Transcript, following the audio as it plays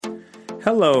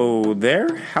Hello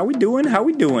there. How we doing?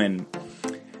 All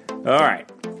right.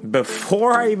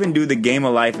 Before I even do the Game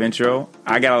of Life intro,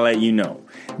 I gotta let you know,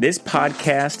 this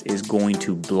podcast is going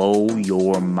to blow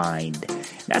your mind.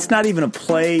 That's not even a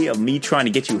play of me trying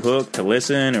to get you hooked to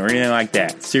listen or anything like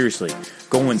that. Seriously,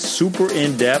 going super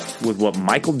in-depth with what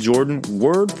Michael Jordan,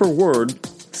 word for word,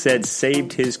 said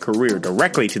saved his career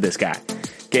directly to this guy.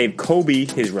 Gave Kobe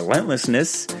his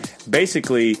relentlessness,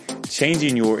 basically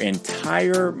changing your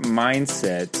entire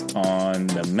mindset on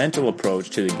the mental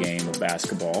approach to the game of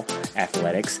basketball,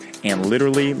 athletics, and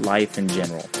literally life in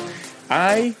general.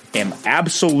 I am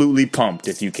absolutely pumped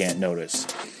if you can't notice.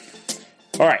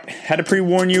 All right, had to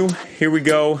pre-warn you. Here we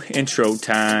go. Intro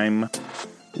time.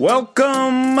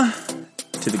 Welcome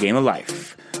to the Game of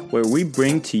Life, where we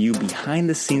bring to you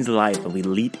behind-the-scenes life of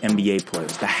elite NBA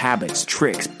players, the habits,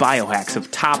 tricks, biohacks of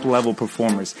top-level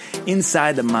performers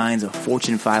inside the minds of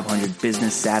Fortune 500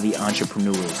 business-savvy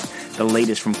entrepreneurs, the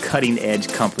latest from cutting-edge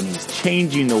companies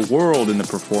changing the world in the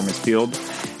performance field,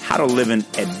 how to live an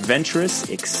adventurous,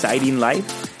 exciting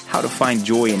life, how to find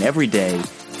joy in every day,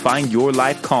 find your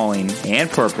life calling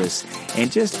and purpose,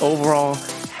 and just overall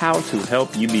how to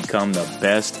help you become the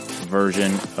best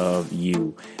version of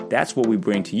you. That's what we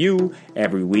bring to you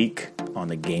every week on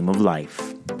the Game of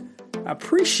Life. I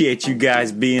appreciate you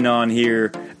guys being on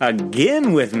here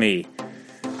again with me.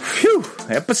 Phew,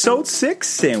 episode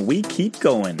 6, and we keep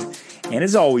going. And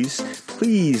as always,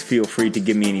 please feel free to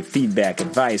give me any feedback,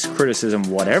 advice, criticism,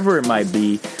 whatever it might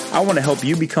be. I want to help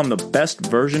you become the best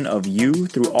version of you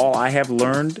through all I have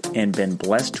learned and been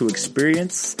blessed to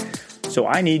experience. So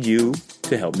I need you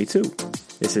to help me too.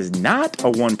 This is not a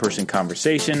one-person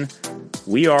conversation.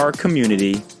 We are a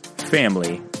community,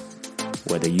 family,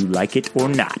 whether you like it or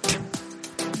not.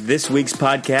 This week's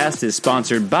podcast is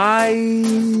sponsored by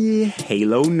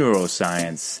Halo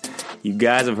Neuroscience. You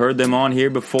guys have heard them on here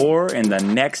before, and the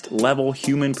next level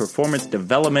human performance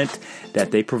development that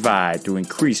they provide through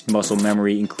increased muscle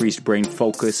memory, increased brain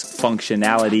focus,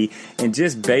 functionality, and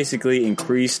just basically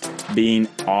increased being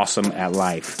awesome at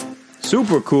life.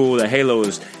 Super cool that Halo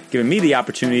is giving me the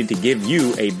opportunity to give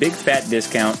you a big fat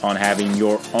discount on having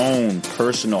your own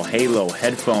personal Halo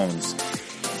headphones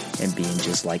and being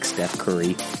just like Steph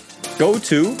Curry. Go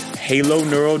to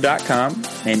haloneuro.com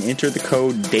and enter the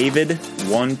code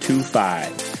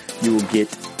DAVID125. You will get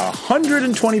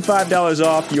 $125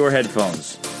 off your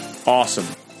headphones. Awesome.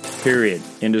 Period.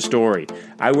 End of story.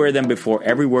 I wear them before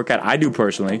every workout I do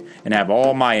personally and have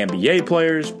all my NBA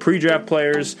players, pre-draft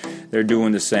players, they're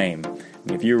doing the same.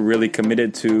 If you're really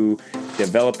committed to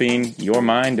developing your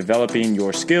mind, developing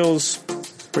your skills,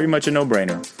 pretty much a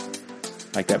no-brainer.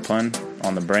 Like that pun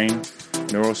on the brain,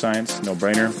 neuroscience,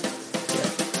 no-brainer.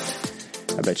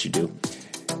 Yeah, I bet you do.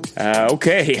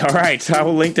 Okay, all right. I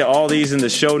will link to all these in the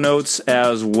show notes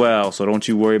as well, so don't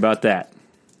you worry about that.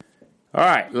 All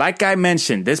right, like I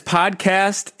mentioned, this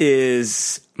podcast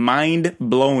is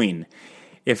mind-blowing.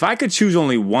 If I could choose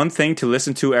only one thing to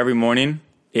listen to every morning,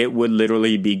 it would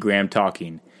literally be Graham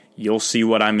talking. You'll see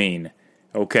what I mean.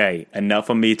 Okay, enough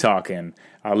of me talking.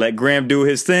 I'll let Graham do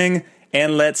his thing,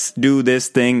 and let's do this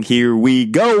thing. Here we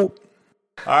go.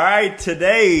 All right,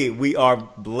 today we are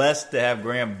blessed to have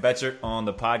Graham Betchart on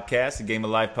the podcast, the Game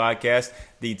of Life podcast,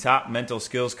 the top mental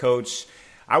skills coach,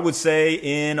 I would say,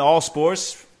 in all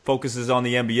sports, focuses on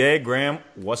the NBA. Graham,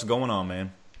 what's going on,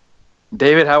 man?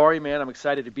 David, how are you, man? I'm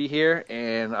excited to be here,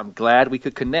 and I'm glad we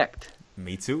could connect.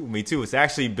 Me too. It's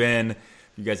actually been,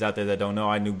 you guys out there that don't know,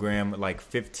 I knew Graham like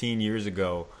 15 years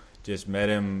ago. Just met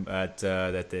him at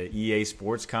the EA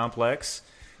Sports Complex,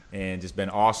 and just been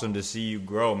awesome to see you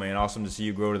grow, man. Awesome to see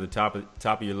you grow to the top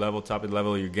of your level,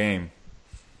 of your game.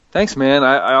 Thanks, man.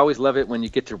 I always love it when you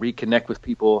get to reconnect with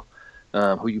people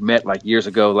who you met like years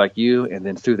ago, like you, and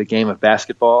then through the game of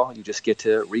basketball, you just get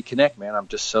to reconnect, man. I'm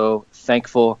just so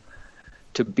thankful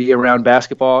to be around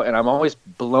basketball, and I'm always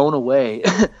blown away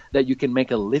that you can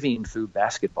make a living through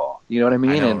basketball. You know what I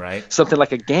mean? I know, and right? Something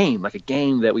like a game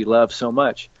that we love so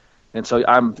much. And so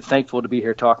I'm thankful to be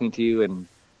here talking to you, and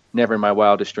never in my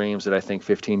wildest dreams that I think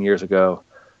 15 years ago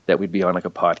that we'd be on like a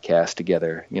podcast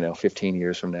together, 15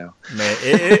 years from now. Man,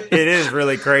 it is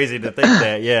really crazy to think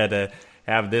that, to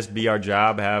have this be our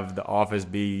job, have the office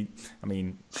be,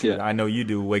 I know you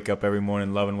do, wake up every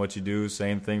morning loving what you do,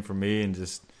 same thing for me, and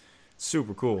just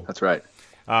super cool. That's right.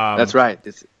 That's right.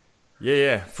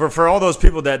 Yeah. For all those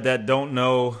people that don't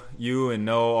know you and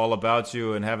know all about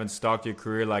you and haven't stalked your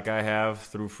career like I have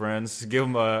through friends, give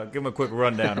them a quick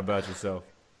rundown about yourself.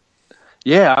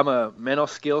 Yeah, I'm a mental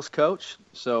skills coach.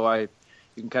 So you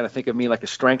can kind of think of me like a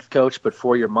strength coach, but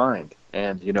for your mind.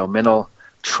 And mental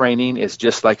training is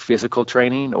just like physical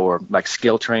training or like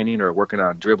skill training or working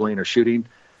on dribbling or shooting.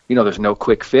 There's no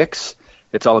quick fix.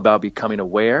 It's all about becoming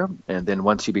aware. And then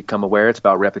once you become aware, it's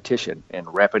about repetition and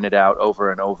repping it out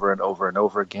over and over and over and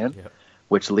over again,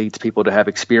 which leads people to have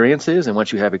experiences. And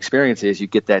once you have experiences, you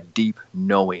get that deep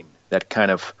knowing, that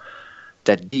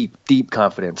deep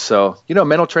confidence. So,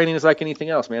 mental training is like anything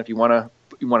else, man. If you want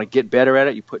to get better at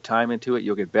it, you put time into it,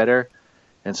 you'll get better.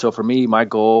 And so for me, my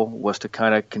goal was to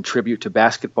kind of contribute to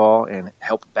basketball and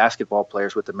help basketball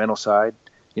players with the mental side.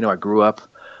 I grew up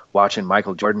watching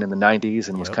Michael Jordan in the 90s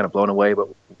and was kind of blown away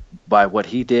by what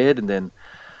he did. And then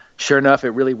sure enough, it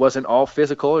really wasn't all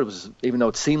physical. It was, even though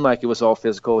it seemed like it was all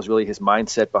physical, it was really his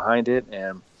mindset behind it.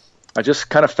 And I just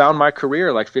kind of found my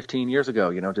career like 15 years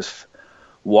ago, just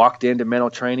walked into mental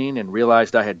training and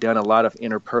realized I had done a lot of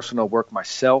interpersonal work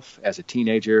myself as a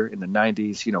teenager in the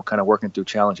 90s, kind of working through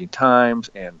challenging times.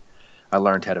 And I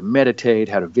learned how to meditate,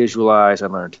 how to visualize. I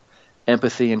learned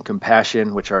empathy and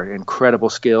compassion, which are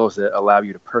incredible skills that allow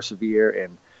you to persevere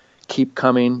and keep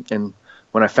coming. And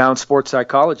when I found sports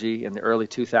psychology in the early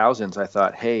 2000s, I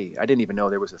thought, hey, I didn't even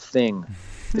know there was a thing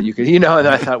that you could, and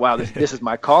I thought, wow, this is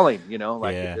my calling,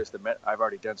 I've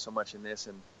already done so much in this.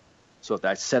 And so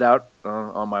I set out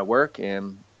on my work,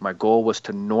 and my goal was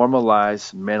to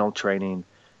normalize mental training,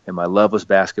 and my love was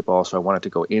basketball, so I wanted to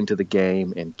go into the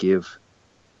game and give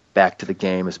back to the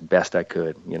game as best I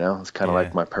could. It's kind of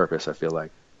like my purpose, I feel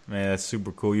like. Man, that's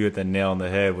super cool. You hit the nail on the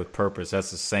head with purpose.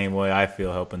 That's the same way I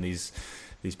feel, helping these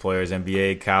players,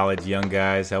 NBA, college, young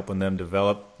guys, helping them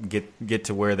develop, get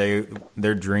to where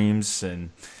their dreams,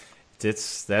 and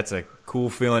that's a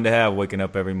cool feeling to have, waking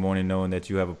up every morning knowing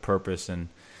that you have a purpose. And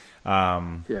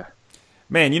man,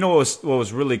 what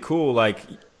was really cool, like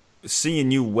seeing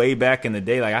you way back in the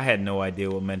day. Like I had no idea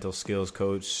what mental skills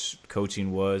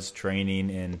coaching was,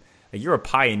 training, and you're a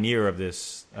pioneer of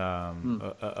this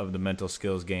of the mental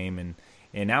skills game,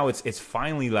 and now it's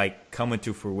finally like coming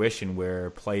to fruition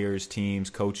where players, teams,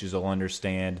 coaches will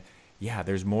understand. Yeah,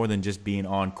 there's more than just being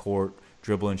on court,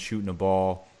 dribbling, shooting a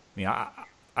ball. I mean,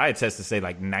 I attest to say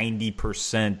like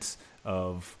 90%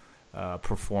 of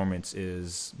performance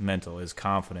is mental, is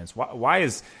confidence. Why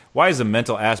is the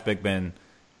mental aspect been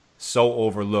so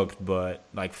overlooked, but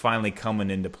like finally coming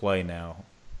into play now?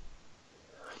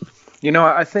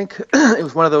 I think it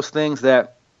was one of those things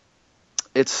that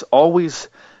it's always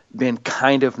been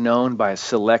kind of known by a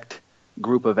select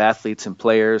group of athletes and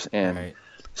players, and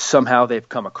somehow they've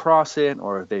come across it,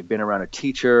 or they've been around a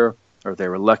teacher, or they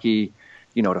were lucky,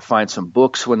 to find some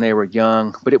books when they were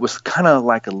young. But it was kind of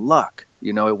like a luck.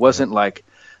 It wasn't like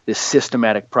this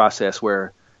systematic process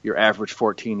where your average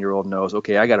 14-year-old knows,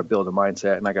 okay, I got to build a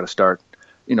mindset and I got to start,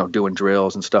 doing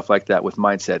drills and stuff like that with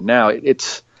mindset. Now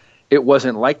it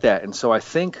wasn't like that. And so I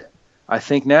think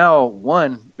now,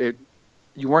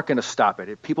 you weren't going to stop it.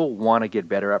 If people want to get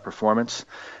better at performance,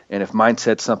 and if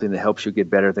mindset's something that helps you get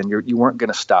better, then you weren't going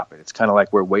to stop it. It's kind of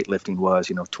like where weightlifting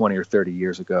was, 20 or 30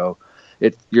 years ago.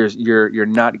 You're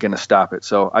not going to stop it.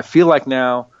 So I feel like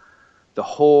now the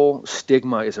whole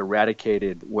stigma is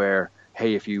eradicated where,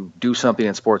 hey, if you do something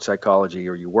in sports psychology,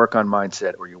 or you work on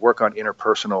mindset, or you work on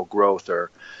interpersonal growth,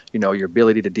 or, your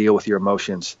ability to deal with your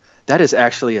emotions, that is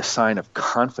actually a sign of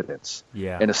confidence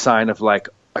and a sign of like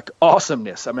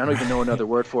awesomeness. I mean, I don't even know another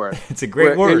word for it. It's a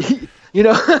great word.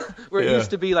 Where it used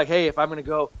to be like, hey, if I'm going to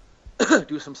go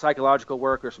do some psychological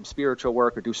work or some spiritual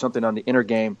work or do something on the inner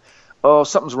game, oh,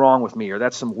 something's wrong with me, or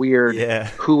that's some weird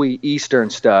hooey Eastern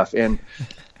stuff. And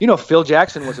Phil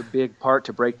Jackson was a big part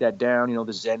to break that down,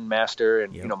 the Zen master,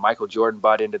 and, Michael Jordan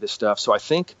bought into this stuff. So I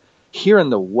think here in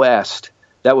the West,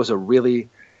 that was a really,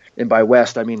 and by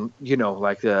West, I mean,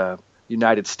 like the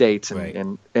United States.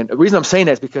 And the reason I'm saying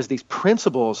that is because these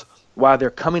principles, while they're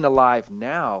coming alive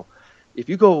now, if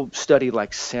you go study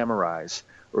like samurais,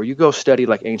 or you go study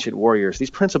like ancient warriors, these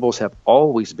principles have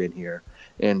always been here.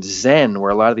 And Zen, where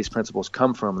a lot of these principles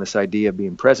come from, this idea of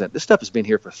being present, this stuff has been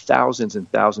here for thousands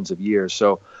and thousands of years.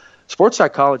 So sports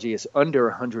psychology is under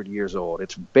 100 years old.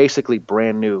 It's basically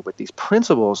brand new, but these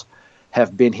principles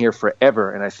have been here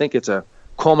forever. And I think it's a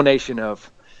culmination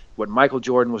of what Michael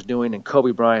Jordan was doing and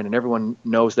Kobe Bryant, and everyone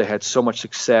knows they had so much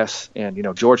success.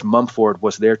 And, George Mumford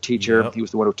was their teacher. He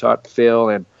was the one who taught Phil.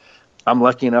 And I'm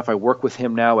lucky enough, I work with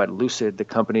him now at Lucid, the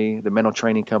company, the mental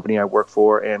training company I work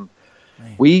for. And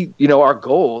we, our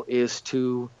goal is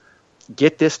to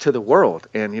get this to the world.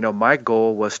 And, my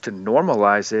goal was to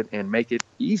normalize it and make it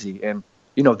easy. And,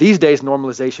 these days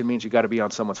normalization means you got to be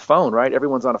on someone's phone, right?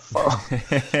 Everyone's on a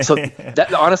phone. So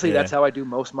that, honestly, that's how I do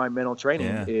most of my mental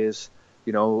training is,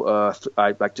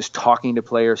 I like just talking to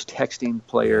players, texting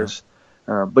players,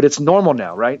 But it's normal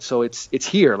now, right? So it's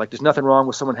here. Like there's nothing wrong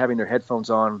with someone having their headphones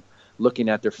on, looking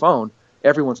at their phone.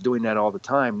 Everyone's doing that all the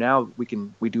time. Now we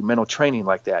do mental training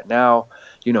like that. Now,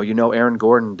 Aaron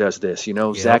Gordon does this,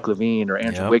 Zach LaVine or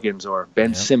Andrew Wiggins or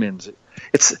Ben Simmons.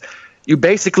 It's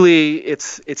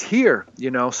here,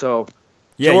 so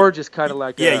George is kind of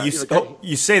like,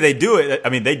 you say they do it. I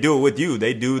mean, they do it with you.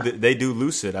 They do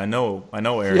Lucid. I know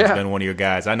Aaron's been one of your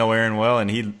guys. I know Aaron well,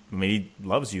 and he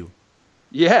loves you.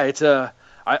 Yeah.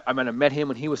 I met him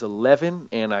when he was 11,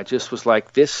 and I just was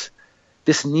like, this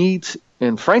needs,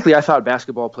 and frankly, I thought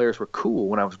basketball players were cool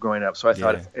when I was growing up. So I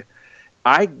thought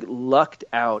I lucked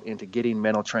out into getting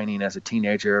mental training as a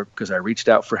teenager because I reached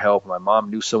out for help. My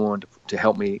mom knew someone to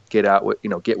help me get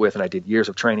with, and I did years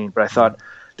of training. But I thought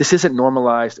this isn't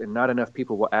normalized, and not enough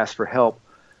people will ask for help.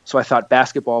 So I thought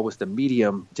basketball was the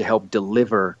medium to help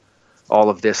deliver all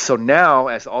of this. So now,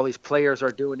 as all these players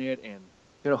are doing it, and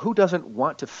who doesn't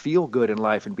want to feel good in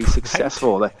life and be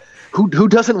successful? Right. Who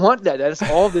doesn't want that? That's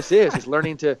all this is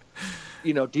learning to,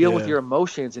 deal with your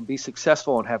emotions and be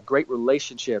successful and have great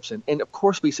relationships and of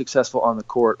course be successful on the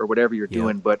court or whatever you're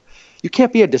doing. But you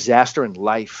can't be a disaster in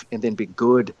life and then be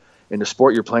good in the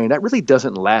sport you're playing. That really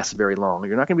doesn't last very long.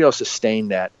 You're not going to be able to sustain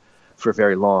that for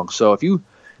very long. So if you,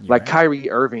 Kyrie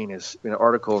Irving is in an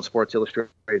article in Sports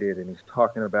Illustrated, and he's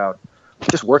talking about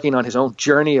just working on his own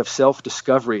journey of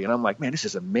self-discovery. And I'm like, man, this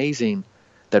is amazing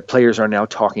that players are now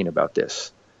talking about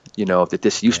this, that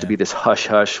this used to be this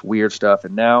hush-hush weird stuff.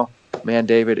 And now, man,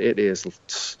 David,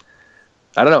 it's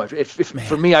I don't know.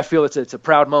 For me, I feel it's a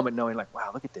proud moment knowing like,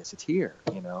 wow, look at this. It's here,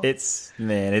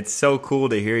 It's so cool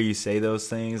to hear you say those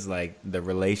things, like the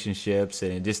relationships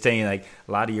and just saying like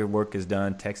a lot of your work is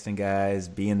done, texting guys,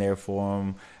 being there for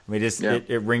them. I mean,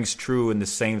 it rings true in the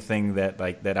same thing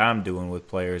that I'm doing with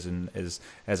players and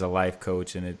as a life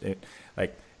coach. And it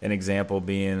like an example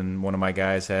being one of my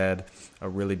guys had a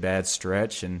really bad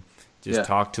stretch and just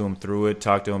talk to him through it.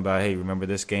 Talk to him about, hey, remember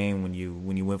this game when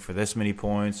you went for this many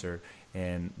points,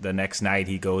 and the next night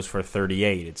he goes for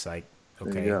 38. It's like,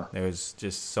 okay, there's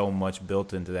just so much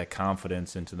built into that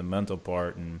confidence, into the mental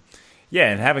part, and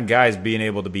having guys being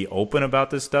able to be open about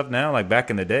this stuff now. Like back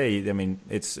in the day, I mean,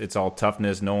 it's all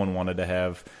toughness. No one wanted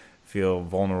to feel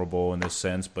vulnerable in this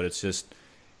sense, but it's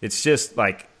just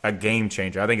like a game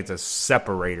changer. I think it's a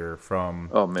separator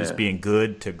from just being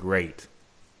good to great.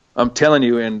 I'm telling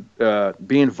you, and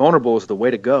being vulnerable is the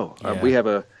way to go. We have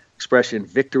a expression,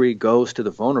 victory goes to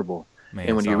the vulnerable. Man,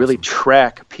 and when you really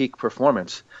track peak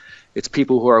performance, it's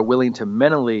people who are willing to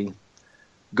mentally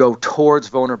go towards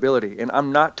vulnerability. And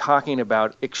I'm not talking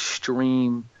about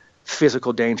extreme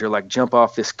physical danger, like jump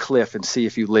off this cliff and see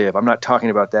if you live. I'm not talking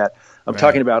about that. I'm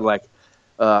talking about like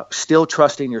still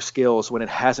trusting your skills when it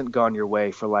hasn't gone your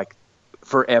way for like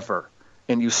forever.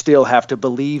 And you still have to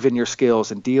believe in your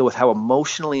skills and deal with how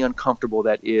emotionally uncomfortable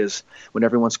that is when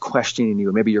everyone's questioning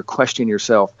you. Maybe you're questioning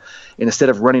yourself. And instead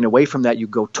of running away from that, you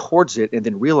go towards it and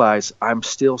then realize I'm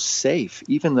still safe,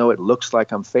 even though it looks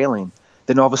like I'm failing.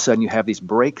 Then all of a sudden you have these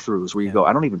breakthroughs where you go,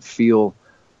 I don't even feel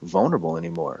vulnerable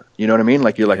anymore. You know what I mean?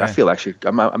 Like you're like, I feel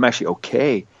I'm actually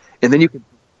okay. And then you can,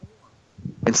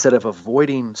 instead of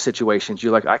avoiding situations,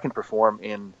 you're like, I can perform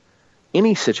in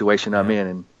any situation I'm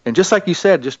in. And just like you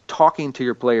said, just talking to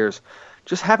your players,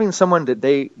 just having someone that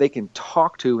they can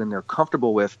talk to and they're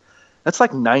comfortable with, that's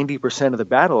like 90% of the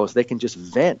battle is they can just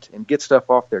vent and get stuff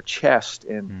off their chest.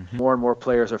 And more and more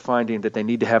players are finding that they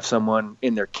need to have someone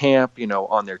in their camp,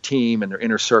 on their team and their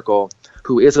inner circle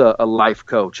who is a life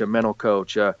coach, a mental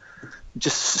coach,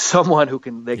 just someone who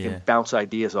can bounce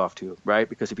ideas off to, right?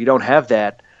 Because if you don't have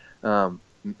that,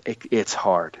 it's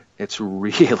hard. It's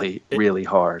really, really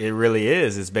hard. It really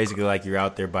is. It's basically like you're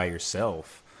out there by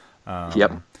yourself.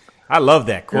 I love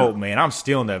that quote, man. I'm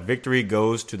stealing that. Victory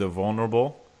goes to the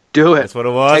vulnerable. Do it. That's what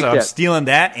it was. I'm stealing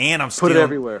that, and put it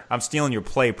everywhere. I'm stealing your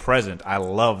play present. I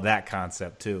love that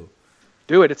concept too.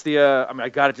 Do it. It's the. I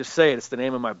got to just say it. It's the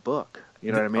name of my book.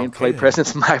 You know what I mean? Play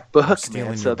present's my book. I'm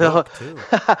stealing your book too.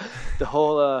 The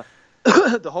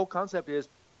whole concept is,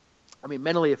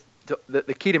 mentally,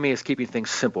 the key to me is keeping things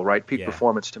simple, right? Peak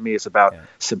performance to me is about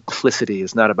simplicity.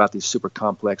 It's not about these super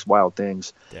complex, wild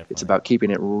things. Definitely. It's about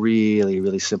keeping it really,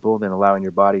 really simple, then allowing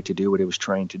your body to do what it was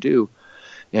trained to do.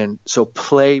 And so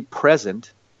play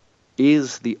present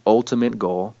is the ultimate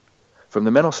goal from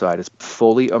the mental side. It's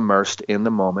fully immersed in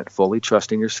the moment, fully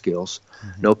trusting your skills,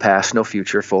 no past, no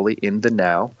future, fully in the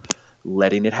now,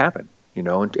 letting it happen,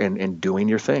 and doing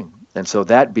your thing. And so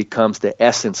that becomes the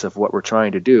essence of what we're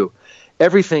trying to do.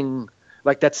 Everything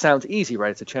like that sounds easy,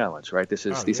 right? It's a challenge, right?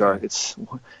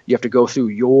 You have to go through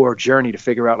your journey to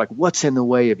figure out like what's in the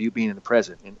way of you being in the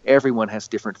present. And everyone has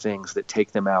different things that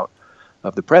take them out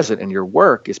of the present. And your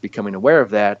work is becoming aware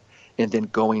of that and then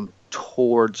going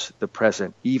towards the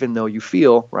present, even though you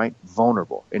feel, right,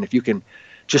 vulnerable. And if you can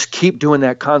just keep doing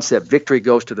that concept, victory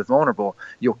goes to the vulnerable,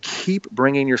 you'll keep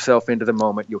bringing yourself into the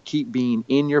moment. You'll keep being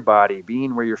in your body,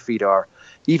 being where your feet are,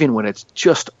 even when it's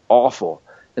just awful.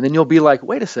 And then you'll be like,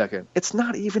 wait a second, it's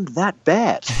not even that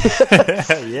bad.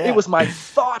 Yeah. It was my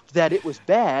thought that it was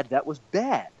bad that was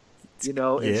bad,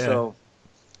 And so,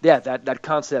 that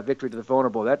concept, victory to the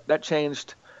vulnerable, that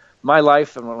changed my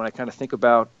life. And when I kind of think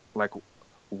about like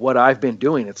what I've been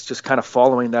doing, it's just kind of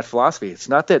following that philosophy. It's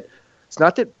not that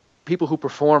people who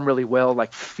perform really well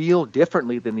like feel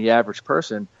differently than the average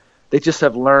person. They just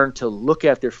have learned to look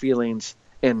at their feelings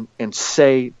and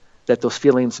say that those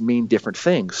feelings mean different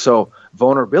things. So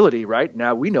vulnerability, right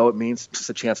now we know it means just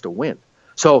a chance to win.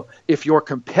 So if you're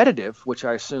competitive, which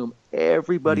I assume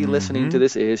everybody listening to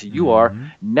this is, you are,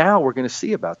 now we're going to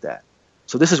see about that.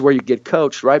 So this is where you get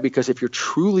coached, right? Because if you're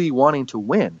truly wanting to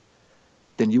win,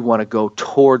 then you want to go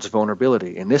towards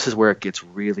vulnerability. And this is where it gets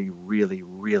really, really,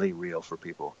 really real for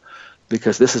people.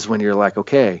 Because this is when you're like,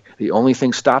 okay, the only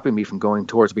thing stopping me from going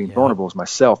towards being vulnerable is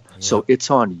myself. So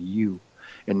it's on you.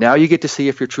 And now you get to see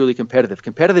if you're truly competitive.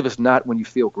 Competitive is not when you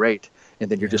feel great and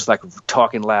then you're just like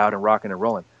talking loud and rocking and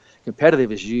rolling.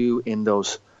 Competitive is you in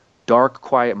those dark,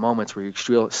 quiet moments where you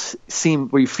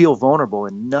feel vulnerable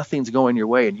and nothing's going your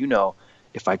way. And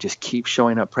if I just keep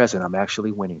showing up present, I'm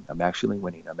actually winning. I'm actually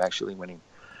winning. I'm actually winning.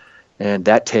 And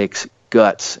that takes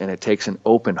guts, and it takes an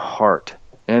open heart.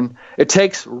 And it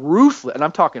takes and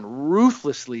I'm talking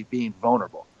ruthlessly being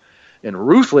vulnerable. And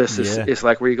ruthless is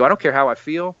like where you go, I don't care how I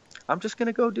feel, I'm just going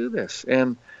to go do this.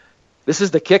 And this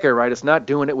is the kicker, right? It's not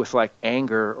doing it with like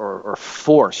anger or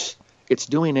force. It's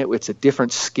doing it, it's a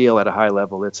different skill at a high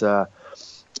level. It's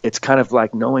kind of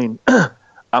like knowing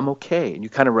I'm okay. And you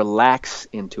kind of relax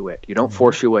into it. You don't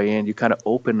force your way in. You kind of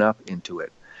open up into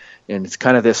it. And it's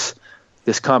kind of this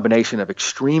combination of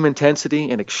extreme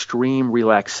intensity and extreme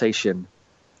relaxation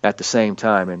at the same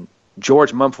time. And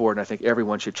George Mumford, and I think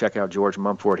everyone should check out George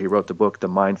Mumford. He wrote the book, The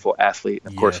Mindful Athlete.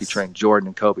 And of course, he trained Jordan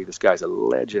and Kobe. This guy's a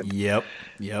legend. Yep.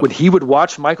 When he would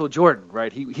watch Michael Jordan,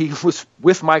 right, he was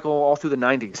with Michael all through the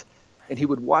 90s. And he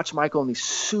would watch Michael in these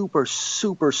super,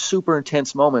 super, super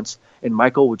intense moments. And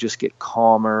Michael would just get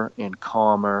calmer and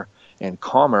calmer and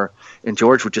calmer. And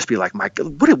George would just be like, Michael,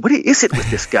 what is it with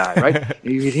this guy, right?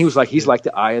 He was like, he's like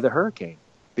the eye of the hurricane.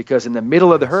 Because in the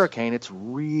middle of the hurricane, it's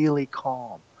really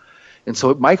calm. And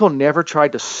so Michael never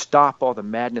tried to stop all the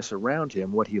madness around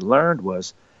him. What he learned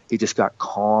was he just got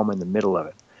calm in the middle of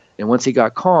it. And once he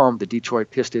got calm, the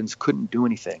Detroit Pistons couldn't do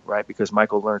anything, right? Because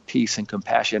Michael learned peace and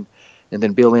compassion. And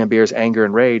then Bill Laimbeer's anger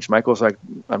and rage, Michael's like,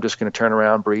 I'm just going to turn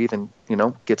around, breathe, and,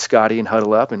 get Scotty and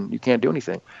huddle up, and you can't do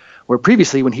anything. Where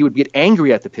previously, when he would get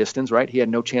angry at the Pistons, right, he had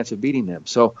no chance of beating them.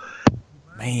 So,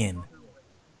 man,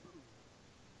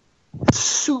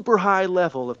 super high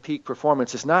level of peak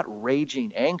performance is not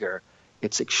raging anger.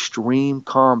 It's extreme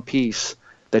calm peace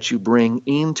that you bring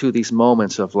into these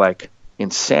moments of like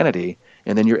insanity.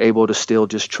 And then you're able to still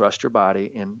just trust your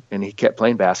body. And he kept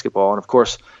playing basketball. And of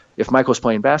course, if Michael was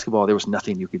playing basketball, there was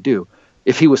nothing you could do.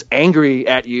 If he was angry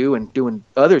at you and doing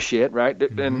other shit, right,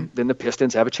 then the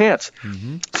Pistons have a chance.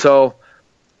 So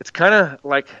it's kind of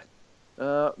like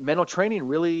mental training.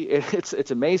 Really,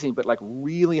 it's amazing, but like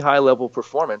really high level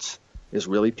performance is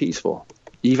really peaceful,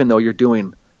 even though you're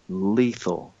doing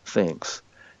lethal things.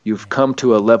 You've come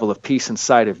to a level of peace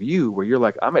inside of you where you're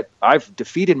like, I've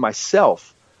defeated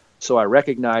myself, so I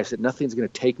recognize that nothing's going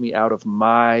to take me out of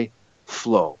my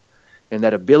flow. And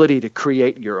that ability to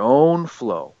create your own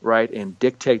flow, right, and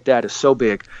dictate that is so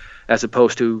big, as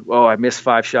opposed to, I missed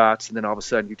 5 shots, and then all of a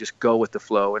sudden you just go with the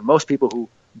flow. And most people who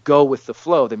go with the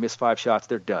flow, they miss 5 shots,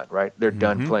 they're done, right? They're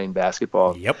done playing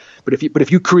basketball. Yep. But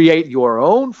if you create your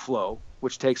own flow,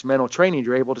 which takes mental training,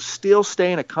 you're able to still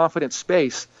stay in a confident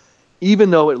space, even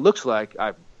though it looks like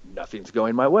nothing's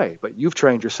going my way. But you've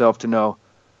trained yourself to know,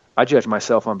 I judge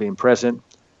myself on being present,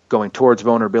 going towards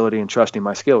vulnerability, and trusting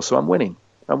my skills. So I'm winning.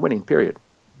 I'm winning, period.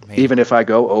 Man. Even if I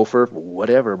go 0 for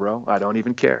whatever, bro, I don't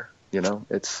even care.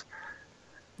 It's.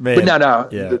 Man. But now,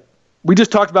 we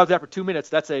just talked about that for 2 minutes.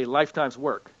 That's a lifetime's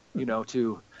work,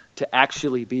 to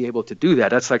actually be able to do that.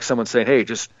 That's like someone saying, hey,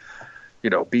 just,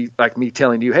 be like me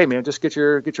telling you, hey, man, just get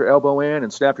your elbow in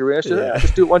and snap your wrist. Yeah.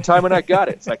 Just do it one time and I got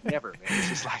it. It's like never, man. It's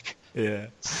just like,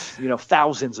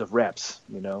 thousands of reps,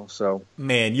 so.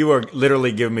 Man, you are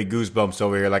literally giving me goosebumps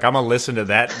over here. Like, I'm going to listen to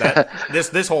that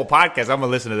this whole podcast, I'm going to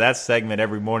listen to that segment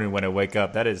every morning when I wake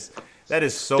up. That is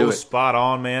so spot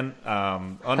on, man.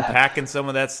 Unpacking some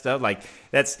of that stuff. Like,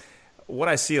 that's what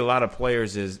I see a lot of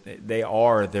players is they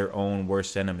are their own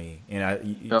worst enemy.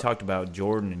 And you talked about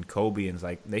Jordan and Kobe, and it's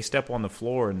like they step on the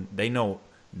floor and they know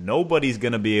nobody's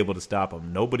going to be able to stop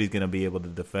them. Nobody's going to be able to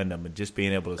defend them. And just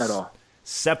being able to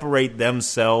separate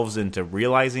themselves into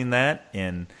realizing that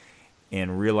and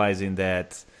realizing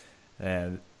that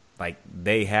like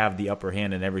they have the upper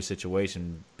hand in every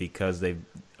situation because they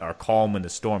are calm in the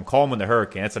storm, calm in the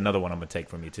hurricane. That's another one I'm going to take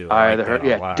from you too.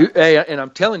 Hey, and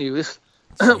I'm telling you this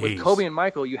with Kobe and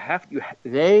Michael,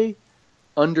 they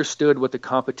understood what the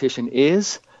competition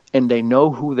is and they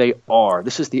know who they are.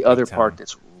 This is the other part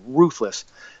that's ruthless.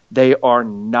 They are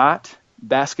not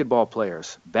basketball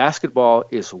players. Basketball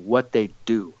is what they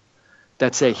do.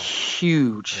 That's a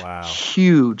huge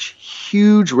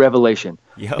revelation.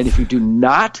 Yep. And if you do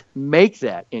not make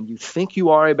that and you think you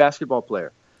are a basketball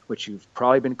player, which you've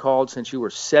probably been called since you were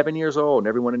 7 years old and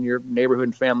everyone in your neighborhood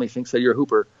and family thinks that you're a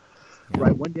hooper,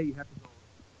 right? One day you have to go,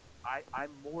 I'm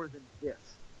more than this,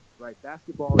 right?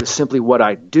 Basketball is simply what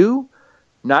I do,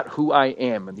 not who I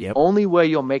am. And the only way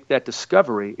you'll make that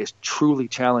discovery is truly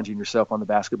challenging yourself on the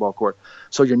basketball court.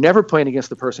 So you're never playing against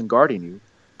the person guarding you.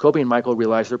 Kobe and Michael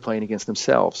realized they're playing against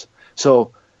themselves.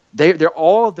 So they're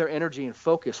all of their energy and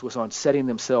focus was on setting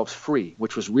themselves free,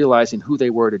 which was realizing who they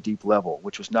were at a deep level,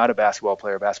 which was not a basketball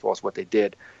player. Basketball is what they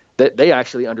did. That they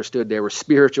actually understood they were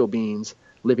spiritual beings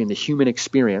living the human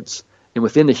experience. And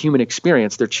within the human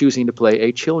experience, they're choosing to play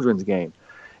a children's game.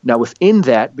 Now, within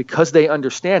that, because they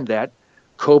understand that,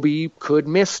 Kobe could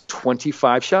miss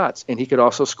 25 shots, and he could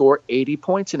also score 80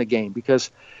 points in a game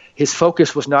because his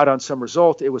focus was not on some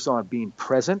result. It was on being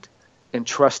present and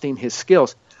trusting his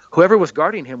skills. Whoever was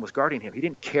guarding him was guarding him. He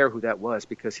didn't care who that was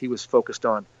because he was focused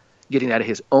on getting out of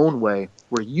his own way,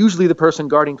 where usually the person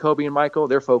guarding Kobe and Michael,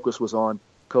 their focus was on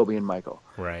Kobe and Michael.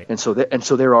 Right. And so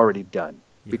they're already done.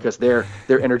 Because their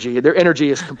energy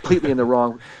is completely in the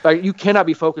wrong. Like, you cannot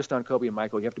be focused on Kobe and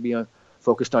Michael. You have to be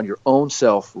focused on your own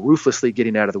self, ruthlessly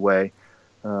getting out of the way.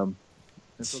 And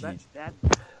so that.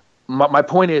 My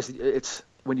point is, it's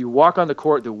when you walk on the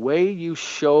court, the way you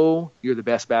show you're the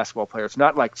best basketball player. It's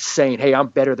not like saying, "Hey, I'm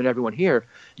better than everyone here."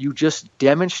 You just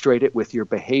demonstrate it with your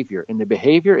behavior, and the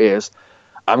behavior is,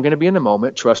 "I'm going to be in the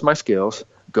moment, trust my skills,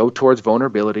 go towards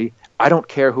vulnerability. I don't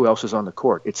care who else is on the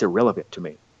court. It's irrelevant to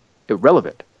me."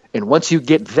 Irrelevant. And once you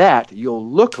get that, you'll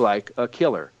look like a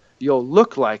killer. You'll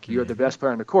look like you're the best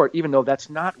player on the court, even though that's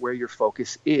not where your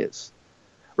focus is,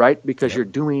 right? Because you're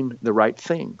doing the right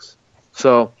things.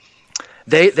 So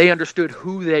they understood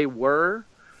who they were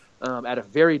at a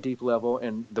very deep level,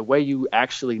 and the way you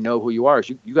actually know who you are is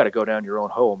you got to go down your own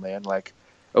hole, man. Like,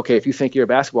 okay, if you think you're a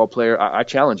basketball player, I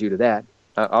challenge you to that.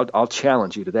 I'll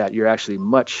challenge you to that. You're actually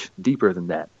much deeper than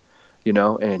that.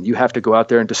 And you have to go out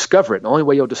there and discover it. And the only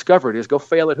way you'll discover it is go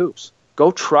fail at hoops.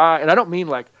 Go try. And I don't mean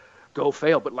like go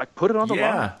fail, but like put it on the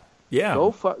line. Yeah.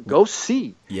 Go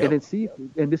see. Yep. And then see.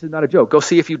 And this is not a joke. Go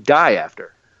see if you die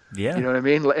after. Yeah. You know what I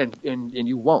mean? And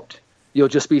you won't. You'll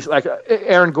just be like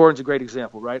Aaron Gordon's a great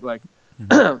example, right? Like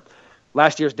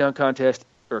last year's dunk contest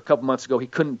or a couple months ago, he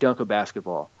couldn't dunk a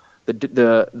basketball.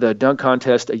 The dunk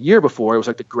contest a year before, it was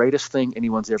like the greatest thing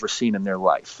anyone's ever seen in their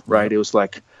life, right? Yep. It was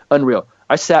like unreal.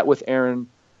 I sat with Aaron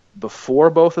before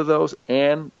both of those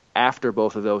and after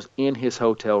both of those in his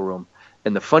hotel room.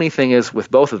 And the funny thing is with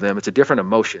both of them, it's a different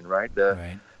emotion, right? The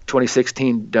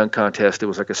 2016 dunk contest, it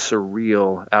was like a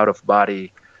surreal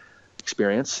out-of-body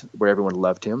experience where everyone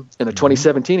loved him. And the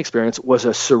 2017 experience was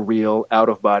a surreal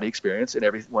out-of-body experience, and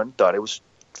everyone thought it was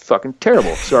fucking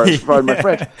terrible. Sorry, pardon my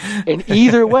French. And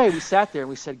either way, we sat there and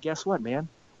we said, guess what, man?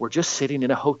 We're just sitting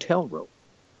in a hotel room.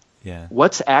 Yeah.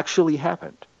 What's actually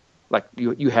happened? Like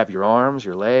you have your arms,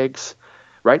 your legs,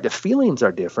 right? The feelings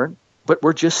are different, but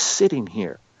we're just sitting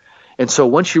here. And so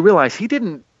once you realize he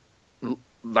didn't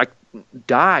like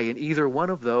die in either one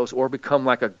of those or become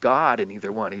like a god in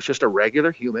either one. He's just a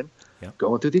regular human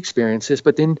going through the experiences.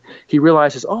 But then he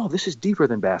realizes, oh, this is deeper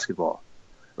than basketball,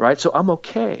 right? So I'm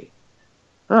okay.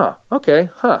 Oh, okay,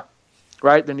 huh?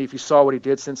 Right? Then if you saw what he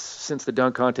did since the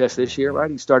dunk contest this year,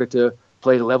 right? He started to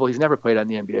play at a level he's never played on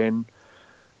the NBA, and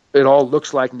it all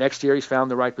looks like next year he's found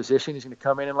the right position. He's going to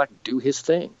come in and like do his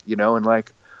thing, and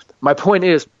like my point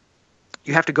is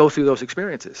you have to go through those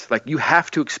experiences. Like you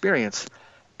have to experience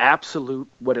absolute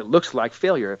what it looks like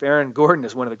failure. If Aaron Gordon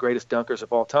is one of the greatest dunkers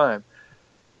of all time,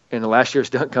 in the last year's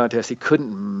dunk contest, he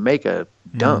couldn't make a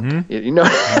dunk.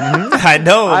 I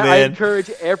know, man. I encourage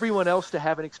everyone else to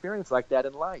have an experience like that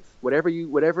in life. Whatever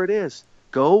it is,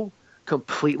 go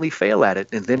completely fail at it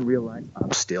and then realize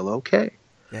I'm still okay.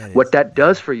 What that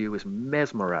does for you is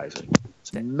mesmerizing.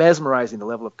 It's mesmerizing the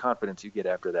level of confidence you get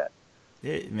after that.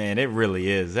 Man, it really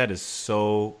is. That is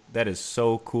so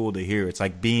cool to hear. It's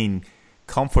like being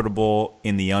comfortable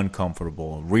in the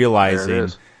uncomfortable,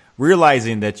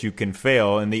 realizing that you can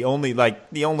fail, and the only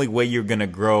way you're gonna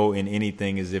grow in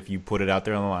anything is if you put it out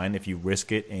there on the line, if you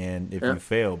risk it, and if you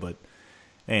fail. But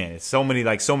man, it's so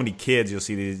many kids you'll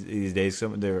see these days.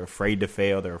 They're afraid to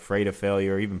fail, they're afraid of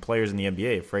failure. Even players in the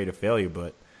NBA afraid of failure,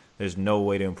 but there's no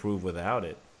way to improve without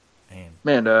it.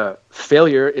 Man,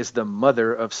 failure is the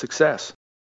mother of success.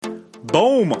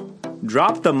 Boom!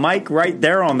 Drop the mic right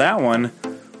there on that one.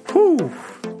 Whew!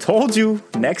 Told you,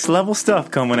 next level stuff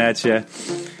coming at you.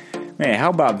 Man, how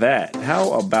about that?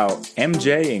 How about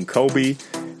MJ and Kobe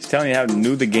just telling you how they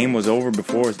knew the game was over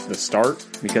before the start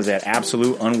because they had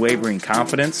absolute unwavering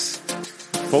confidence,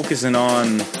 focusing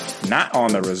on not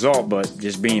on the result, but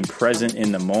just being present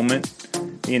in the moment,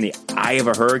 being in the eye of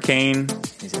a hurricane.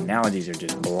 These analogies are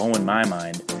just blowing my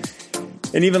mind.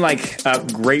 And even like a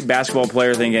great basketball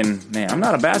player thinking, man, I'm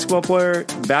not a basketball player.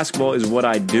 Basketball is what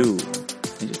I do.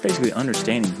 And just basically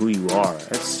understanding who you are.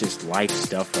 That's just life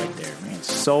stuff right there, man.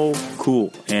 So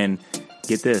cool. And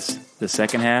get this, the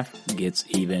second half gets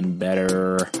even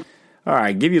better. All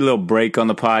right, give you a little break on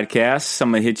the podcast.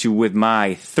 I'm going to hit you with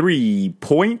my 3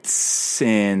 points.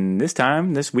 And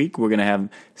this week, we're going to have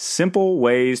simple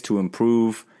ways to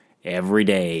improve every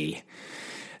day.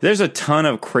 There's a ton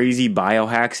of crazy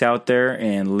biohacks out there,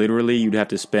 and literally you'd have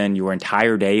to spend your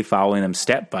entire day following them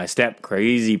step by step,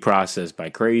 crazy process by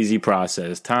crazy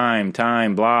process, time,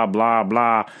 blah, blah,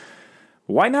 blah.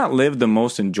 Why not live the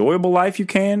most enjoyable life you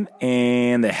can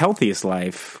and the healthiest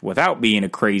life without being a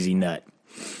crazy nut?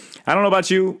 I don't know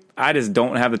about you. I just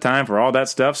don't have the time for all that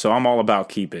stuff, so I'm all about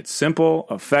keep it simple,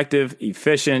 effective,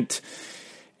 efficient.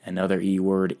 Another E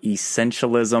word,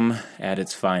 essentialism at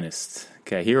its finest.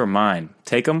 Okay, here are mine.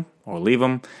 Take them or leave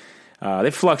them.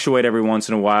 They fluctuate every once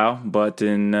in a while, but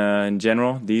in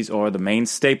general, these are the main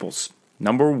staples.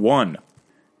 Number 1,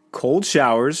 cold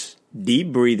showers,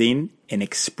 deep breathing, and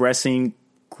expressing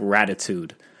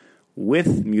gratitude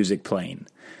with music playing.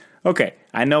 Okay,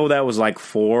 I know that was like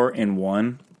 4 in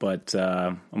 1, but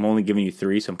I'm only giving you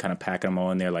 3, so I'm kind of packing them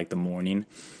all in there like the morning.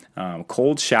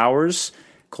 Cold showers.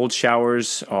 Cold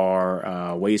showers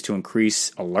are ways to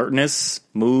increase alertness,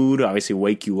 mood, obviously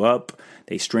wake you up.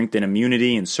 They strengthen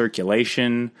immunity and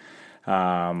circulation,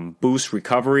 boost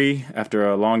recovery after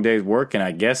a long day's work, and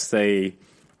I guess they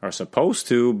are supposed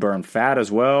to burn fat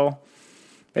as well.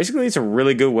 Basically, it's a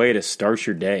really good way to start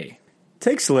your day.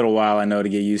 Takes a little while, I know, to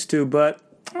get used to, but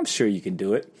I'm sure you can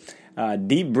do it.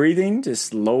 Deep breathing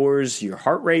just lowers your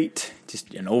heart rate,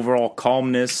 just an overall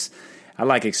calmness. I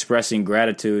like expressing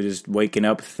gratitude, just waking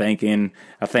up thanking.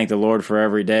 I thank the Lord for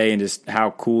every day and just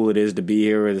how cool it is to be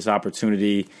here with this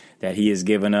opportunity that He has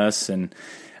given us. And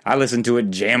I listen to it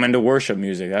jamming to worship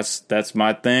music. That's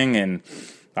my thing, and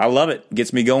I love it.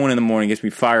 Gets me going in the morning, gets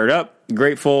me fired up,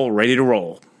 grateful, ready to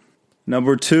roll.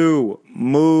 Number 2,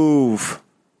 move.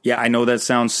 Yeah, I know that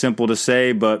sounds simple to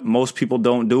say, but most people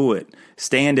don't do it.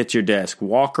 Stand at your desk,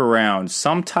 walk around,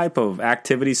 some type of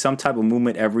activity, some type of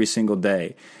movement every single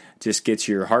day. Just gets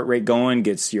your heart rate going,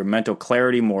 gets your mental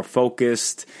clarity more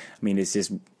focused. I mean, it's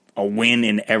just a win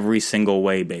in every single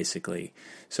way, basically.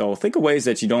 So think of ways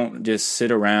that you don't just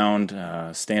sit around,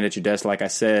 stand at your desk, like I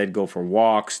said, go for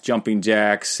walks, jumping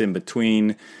jacks, in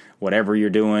between, whatever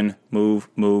you're doing, move,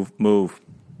 move, move.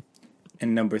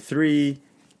 And number 3,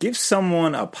 give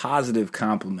someone a positive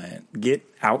compliment. Get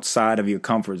outside of your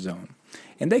comfort zone.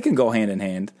 And they can go hand in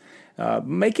hand.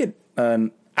 Make it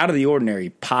an out of the ordinary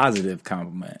positive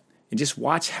compliment. And just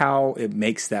watch how it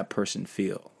makes that person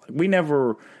feel. We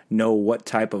never know what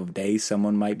type of day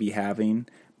someone might be having,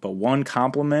 but one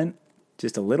compliment,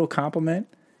 just a little compliment,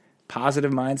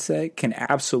 positive mindset can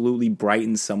absolutely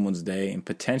brighten someone's day and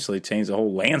potentially change the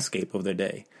whole landscape of their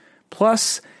day.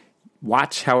 Plus,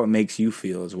 watch how it makes you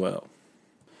feel as well.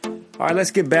 All right,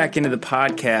 let's get back into the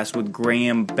podcast with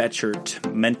Graham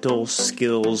Betchart, mental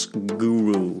skills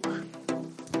guru.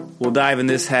 We'll dive in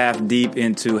this half deep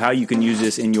into how you can use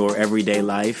this in your everyday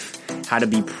life, how to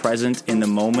be present in the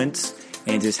moment,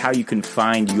 and just how you can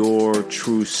find your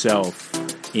true self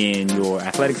in your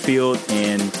athletic field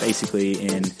and basically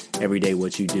in everyday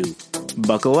what you do.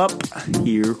 Buckle up.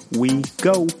 Here we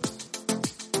go.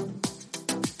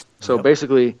 So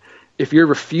basically, if you're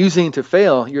refusing to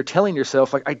fail, you're telling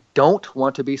yourself, like, I don't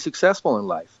want to be successful in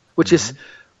life, which is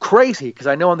crazy because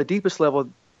I know on the deepest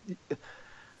level,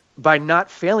 by not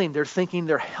failing, they're thinking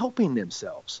they're helping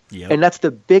themselves. Yep. And that's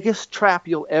the biggest trap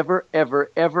you'll ever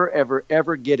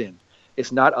get in.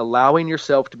 It's not allowing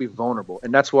yourself to be vulnerable.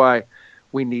 And that's why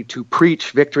we need to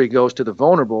preach victory goes to the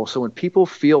vulnerable. So when people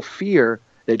feel fear,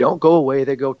 they don't go away,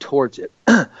 they go towards it,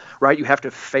 right? You have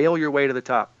to fail your way to the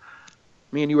top.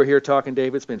 me and you were here talking,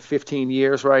 David. It's been 15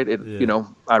 years, right?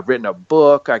 I've written a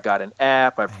book. I got an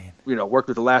app. I've worked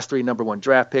with the last 3 number 1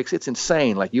 draft picks. It's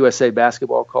insane. Like USA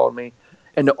Basketball called me.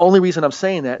 And the only reason I'm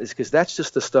saying that is because that's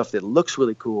just the stuff that looks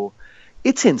really cool.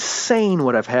 It's insane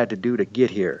what I've had to do to get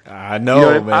here. I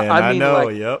know, man. I know.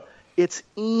 Yep. It's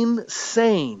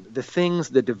insane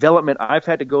the development I've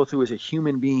had to go through as a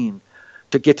human being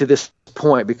to get to this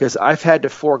point, because I've had to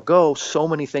forego so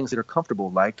many things that are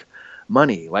comfortable, like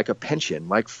money, like a pension,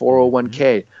 like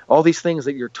 401k, all these things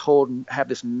that you're told have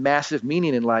this massive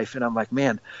meaning in life. And I'm like,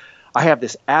 man, I have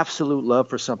this absolute love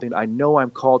for something. I know I'm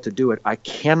called to do it. I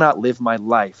cannot live my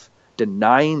life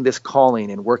denying this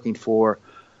calling and working for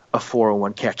a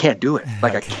 401k. I can't do it.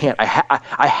 Like I can't.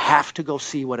 I have to go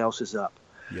see what else is up.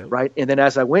 Yep. Right. And then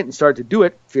as I went and started to do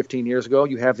it 15 years ago,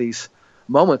 you have these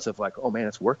moments of like, oh man,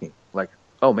 it's working. Like,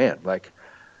 oh man, like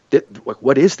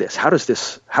what is this? How does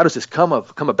this come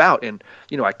about? And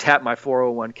I tap my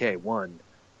 401k 1,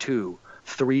 2,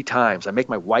 3 times. I make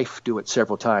my wife do it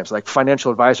several times. Like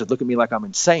financial advisors look at me like I'm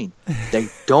insane. They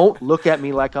don't look at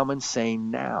me like I'm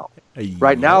insane now.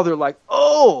 Right now they're like,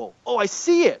 oh, I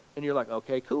see it. And you're like,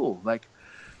 okay, cool. Like,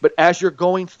 but as you're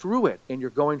going through it and you're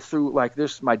going through like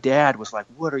this, my dad was like,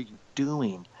 what are you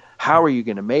doing? How are you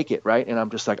going to make it? Right. And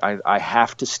I'm just like, I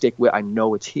have to stick with, I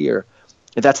know it's here.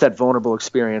 And that's that vulnerable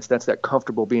experience. That's that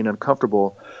comfortable being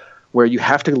uncomfortable, where you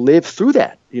have to live through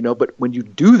that, but when you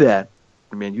do that,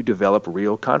 man, you develop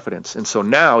real confidence. And so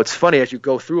now it's funny, as you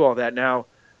go through all that now,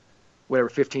 whatever,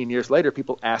 15 years later,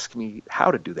 people ask me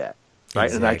how to do that. Right.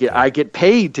 Exactly. And I get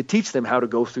paid to teach them how to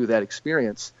go through that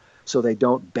experience so they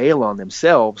don't bail on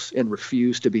themselves and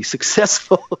refuse to be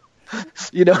successful.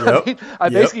 Yep. I mean? I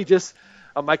basically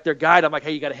I'm like their guide. I'm like,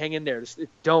 hey, you got to hang in there. Just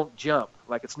don't jump.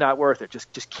 Like it's not worth it.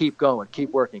 Just keep going,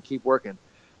 keep working,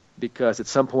 because at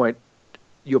some point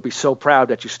you'll be so proud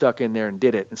that you stuck in there and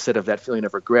did it, instead of that feeling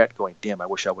of regret going, damn, I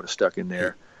wish I would have stuck in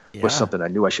there with something I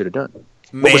knew I should have done.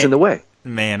 What was in the way?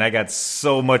 Man, I got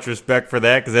so much respect for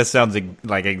that, because that sounds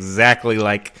like exactly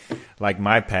like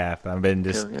my path. I've been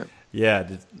just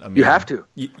I mean, you have to.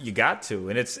 You got to,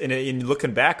 and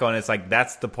looking back on it, it's like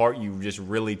that's the part you just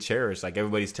really cherish. Like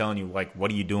everybody's telling you, like, what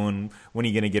are you doing? When are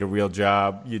you going to get a real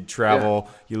job? You travel,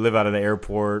 you live out of the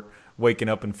airport, waking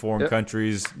up in foreign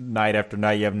countries night after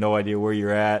night. You have no idea where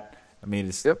you're at. I mean,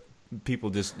 it's people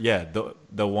just they'll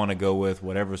want to go with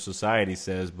whatever society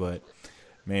says, but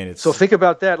man, it's so think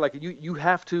about that. Like you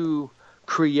have to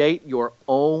create your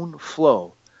own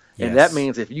flow. And that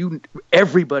means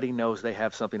everybody knows they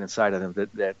have something inside of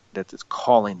them that is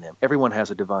calling them. Everyone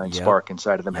has a divine spark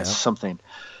inside of them, has something.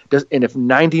 And if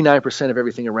 99% of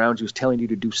everything around you is telling you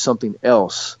to do something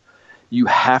else, you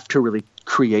have to really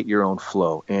create your own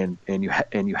flow. And you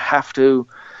have to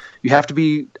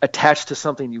be attached to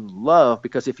something you love,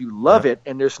 because if you love it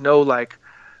and there's no like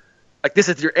this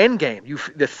is your end game,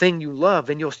 the thing you love,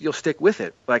 then you'll stick with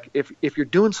it. Like if you're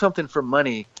doing something for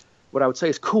money, what I would say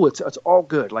is cool. It's all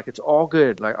good. Like it's all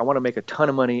good. Like I want to make a ton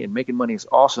of money, and making money is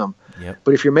awesome. Yep.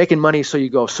 But if you're making money, so you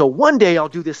go, so one day I'll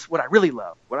do this, what I really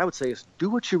love. What I would say is do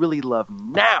what you really love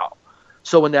now.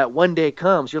 So when that one day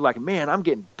comes, you're like, man, I'm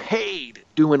getting paid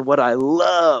doing what I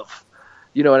love.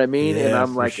 You know what I mean? Yeah, and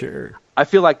I'm like, sure. I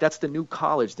feel like that's the new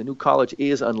college. The new college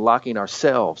is unlocking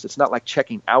ourselves. It's not like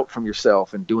checking out from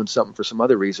yourself and doing something for some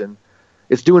other reason.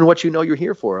 It's doing what you know you're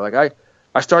here for. Like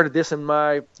I started this in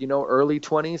my, early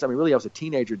 20s. I mean, really, I was a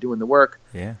teenager doing the work.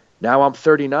 Yeah. Now I'm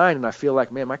 39, and I feel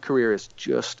like, man, my career is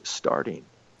just starting.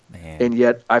 Man. And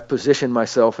yet I've positioned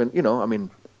myself and,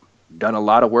 done a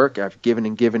lot of work. I've given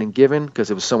and given and given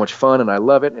because it was so much fun and I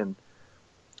love it. And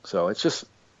so it's just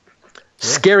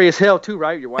scary as hell too,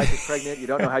 right? Your wife is pregnant. You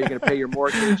don't know how you're going to pay your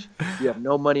mortgage. You have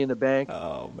no money in the bank.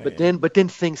 Oh, man. But then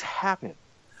things happen,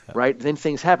 right? Then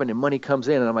things happen and money comes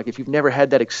in. And I'm like, if you've never had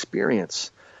that experience,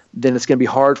 then it's going to be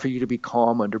hard for you to be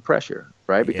calm under pressure,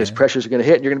 right? Because pressures are going to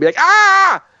hit and you're going to be like,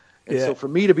 ah! And so for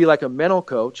me to be like a mental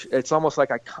coach, it's almost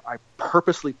like I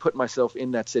purposely put myself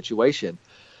in that situation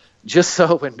just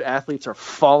so when athletes are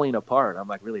falling apart, I'm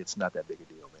like, really, it's not that big a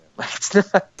deal, man. Like, it's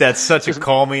not. That's such a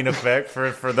calming effect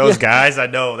for those guys. I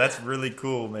know. That's really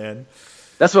cool, man.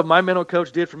 That's what my mental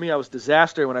coach did for me. I was a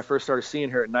disaster when I first started seeing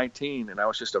her at 19, and I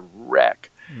was just a wreck.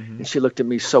 Mm-hmm. And she looked at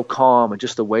me so calm, and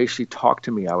just the way she talked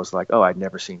to me, I was like, oh, I'd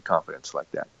never seen confidence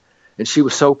like that. And she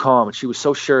was so calm, and she was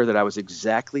so sure that I was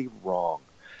exactly wrong.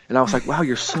 And I was like, wow,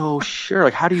 you're so sure.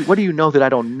 Like, what do you know that I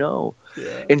don't know?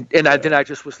 Yeah. Then I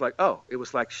just was like, oh, it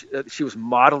was like she was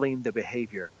modeling the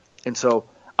behavior. And so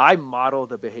I model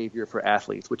the behavior for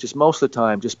athletes, which is most of the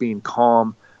time just being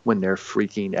calm when they're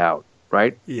freaking out,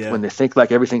 right? Yeah. When they think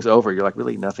like everything's over, you're like,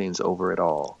 really, nothing's over at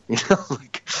all.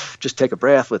 Like, just take a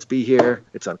breath. Let's be here.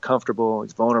 It's uncomfortable.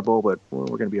 It's vulnerable, but we're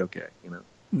going to be okay.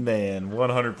 Man,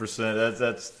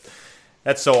 100%.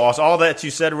 That's so awesome. All that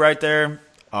you said right there,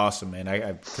 awesome, man.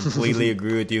 I completely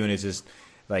agree with you. And it's just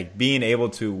like being able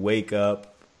to wake up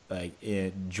like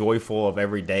joyful of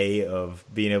every day of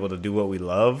being able to do what we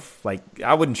love. Like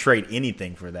I wouldn't trade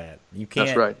anything for that. You can't.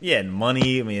 That's right. Yeah, and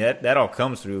money. I mean, that all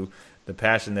comes through the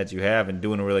passion that you have and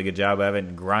doing a really good job of it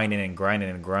and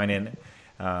grinding.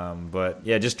 But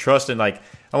yeah, just trusting. Like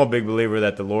I'm a big believer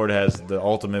that the Lord has the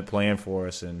ultimate plan for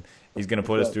us, and He's going to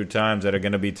put us through times that are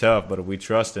going to be tough. But if we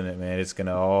trust in it, man, it's going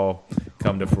to all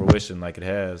come to fruition like it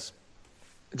has.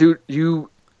 Dude,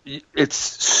 it's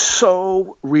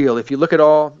so real. If you look at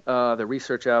all the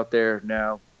research out there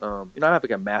now, I have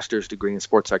like a master's degree in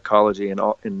sports psychology and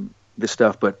all in this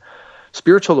stuff, but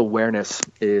spiritual awareness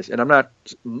is, and I'm not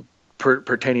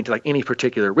pertaining to like any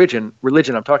particular religion.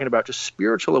 I'm talking about just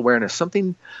spiritual awareness,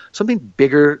 something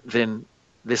bigger than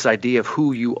this idea of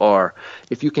who you are.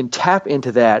 If you can tap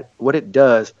into that, what it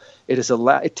does,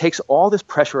 it takes all this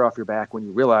pressure off your back when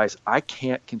you realize I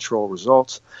can't control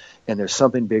results and there's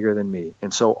something bigger than me.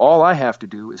 And so all I have to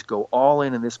do is go all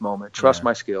in this moment, trust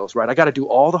my skills, right? I got to do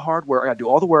all the hard work. I got to do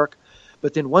all the work.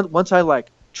 But then once I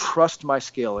like trust my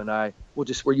skill and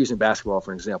we're using basketball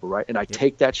for an example, right? And I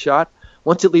take that shot,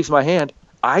 once it leaves my hand,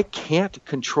 I can't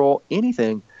control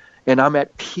anything and I'm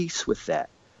at peace with that.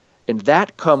 And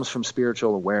that comes from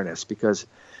spiritual awareness, because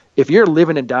if you're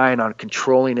living and dying on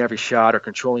controlling every shot or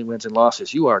controlling wins and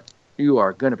losses, you are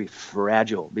going to be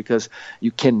fragile, because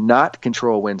you cannot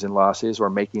control wins and losses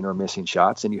or making or missing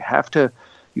shots. And you have to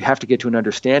get to an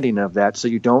understanding of that so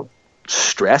you don't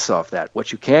stress off that.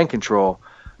 What you can control,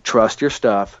 trust your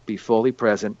stuff, be fully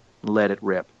present, let it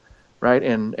rip. Right.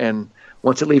 And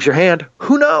once it leaves your hand,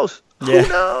 who knows? Who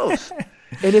knows?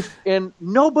 And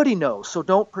nobody knows. So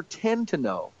don't pretend to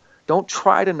know. Don't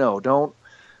try to know.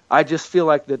 I just feel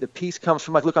like the peace comes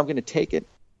from like, look, I'm going to take it.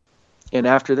 And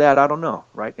after that, I don't know,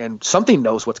 right? And something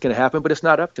knows what's going to happen, but it's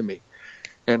not up to me.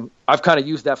 And I've kind of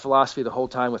used that philosophy the whole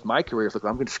time with my career. Look,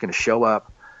 I'm just going to show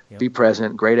up, be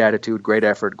present, great attitude, great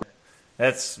effort.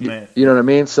 Man, you know what I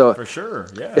mean? So for sure,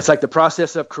 yeah. It's like the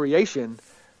process of creation.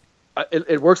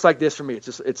 It works like this for me.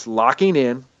 It's locking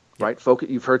in, right? Focus.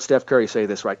 You've heard Steph Curry say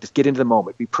this, right? Just get into the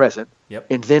moment, be present,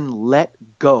 and then let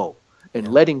go. And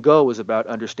letting go is about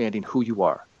understanding who you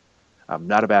are. I'm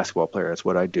not a basketball player. That's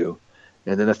what I do.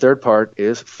 And then the third part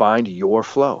is find your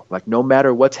flow. Like no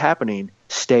matter what's happening,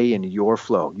 stay in your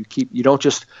flow. You don't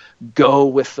just go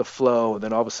with the flow and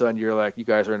then all of a sudden you're like, you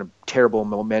guys are in a terrible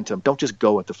momentum. Don't just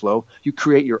go with the flow. You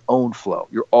create your own flow.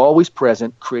 You're always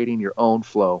present, creating your own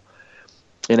flow.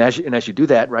 And as you do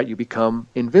that, right, you become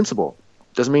invincible.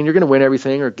 Doesn't mean you're going to win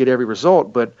everything or get every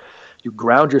result, but you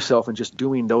ground yourself in just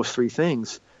doing those three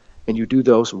things. And you do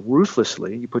those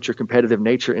ruthlessly. You put your competitive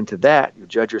nature into that. You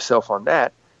judge yourself on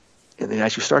that. And then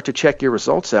as you start to check your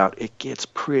results out, it gets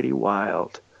pretty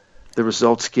wild. The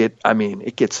results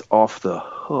it gets off the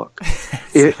hook.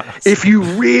 If you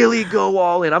really go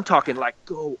all in, I'm talking like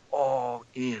go all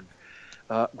in.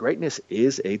 Greatness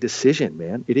is a decision,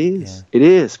 man. It is. Yeah. It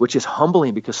is, which is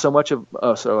humbling because so much of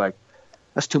us are like,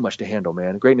 that's too much to handle,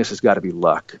 man. Greatness has got to be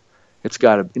luck. It's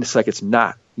like it's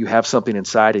not. You have something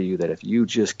inside of you that if you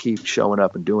just keep showing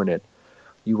up and doing it,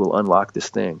 you will unlock this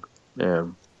thing.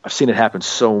 I've seen it happen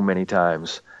so many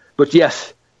times. But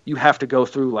yes, you have to go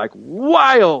through like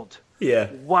wild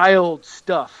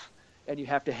stuff. And you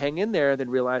have to hang in there and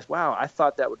then realize, wow, I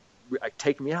thought that would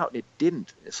take me out, and it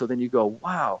didn't. So then you go,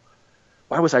 wow,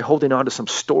 why was I holding on to some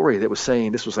story that was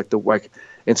saying this was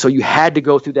and so you had to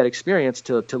go through that experience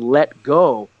to let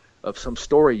go of some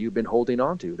story you've been holding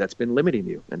on to that's been limiting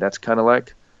you. And that's kind of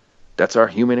like, that's our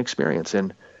human experience.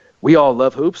 And we all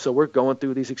love hoops, so we're going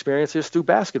through these experiences through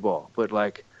basketball. But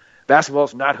like,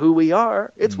 basketball's not who we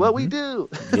are. It's what we do.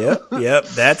 Yep.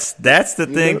 That's the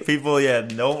thing people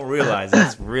don't realize.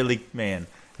 That's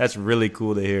really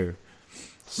cool to hear.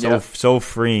 So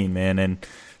freeing, man. And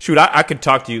shoot, I could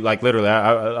talk to you like literally.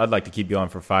 I'd like to keep you on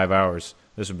for 5 hours.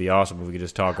 This would be awesome if we could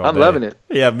just talk all day. I'm loving it.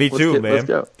 Yeah, me too, man. Let's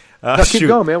go. Keep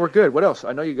going, man. We're good. What else?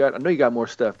 I know you got more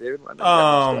stuff, David.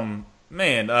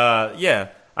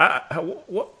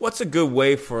 What's a good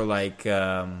way for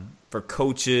for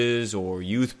coaches or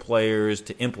youth players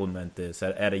to implement this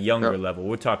at a younger level?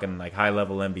 We're talking like high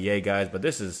level NBA guys, but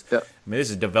this is this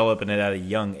is developing it at a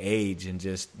young age and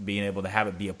just being able to have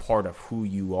it be a part of who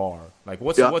you are. Like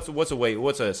what's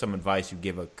some advice you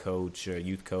give a coach, a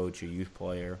youth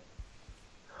player?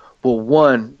 Well,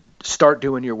 one, start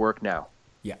doing your work now.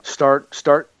 Yeah.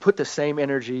 Put the same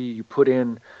energy you put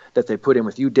in that they put in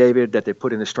with you, David, that they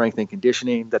put into strength and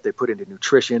conditioning, that they put into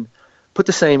nutrition. put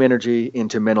the same energy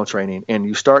into mental training, and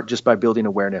you start just by building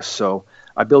awareness. So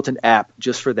I built an app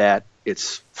just for that.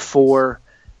 It's for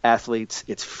athletes.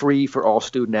 It's free for all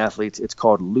student athletes. It's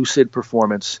called Lucid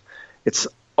Performance. It's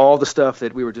all the stuff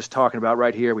that we were just talking about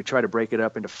right here. We try to break it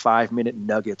up into 5-minute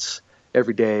nuggets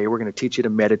every day. We're going to teach you to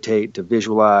meditate, to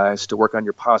visualize, to work on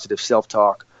your positive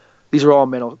self-talk. These are all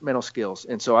mental skills.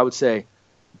 And so I would say,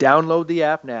 download the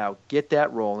app now, get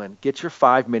that rolling, get your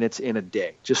 5 minutes in a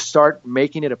day. Just start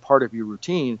making it a part of your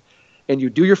routine. And you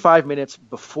do your 5 minutes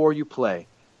before you play,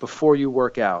 before you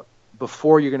work out,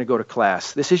 before you're going to go to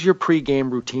class. This is your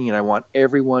pregame routine. I want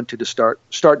everyone to start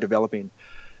developing,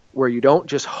 where you don't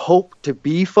just hope to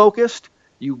be focused,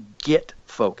 you get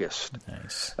focused.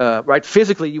 Nice. Right?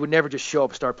 Physically, you would never just show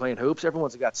up and start playing hoops.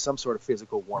 Everyone's got some sort of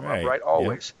physical warm-up, right?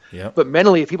 Always. Yep. But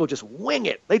mentally, if people just wing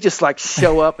it, they just like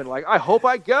show up and like, I hope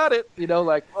I got it.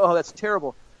 Like, oh, that's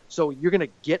terrible. So you're going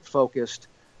to get focused,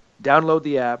 download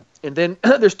the app. And then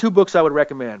there's 2 books I would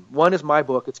recommend. One is my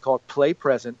book. It's called Play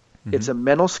Present. Mm-hmm. It's a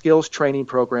mental skills training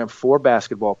program for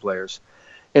basketball players.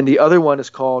 And the other one is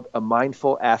called A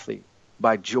Mindful Athlete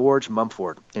by George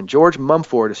Mumford. And George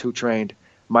Mumford is who trained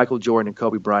Michael Jordan and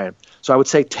Kobe Bryant. So I would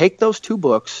say take those 2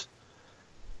 books,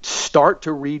 start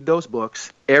to read those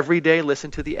books, every day listen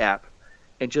to the app,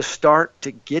 and just start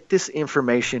to get this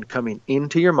information coming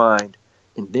into your mind,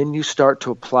 and then you start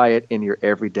to apply it in your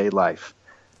everyday life.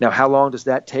 Now, how long does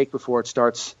that take before it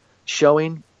starts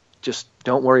showing? Just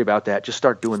don't worry about that. Just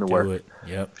start doing the work. Do it.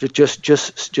 Yep.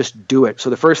 Just do it. So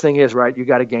the first thing is, right, you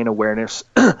got to gain awareness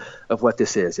of what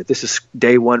this is. If this is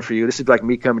day one for you, this is like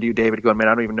me coming to you, David, going, man,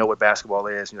 I don't even know what basketball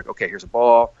is. And you're like, okay, here's a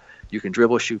ball. You can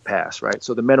dribble, shoot, pass, right?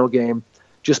 So the mental game,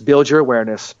 just build your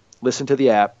awareness, listen to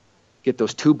the app, get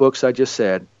those 2 books I just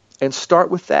said, and start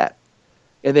with that.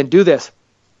 And then do this.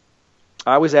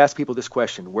 I always ask people this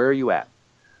question, where are you at?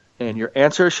 And your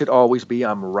answer should always be,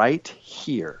 I'm right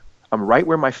here. I'm right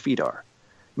where my feet are,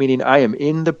 meaning I am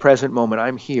in the present moment.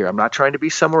 I'm here. I'm not trying to be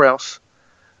somewhere else.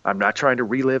 I'm not trying to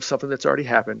relive something that's already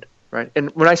happened, right?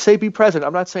 And when I say be present,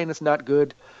 I'm not saying it's not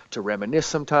good to reminisce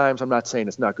sometimes. I'm not saying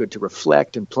it's not good to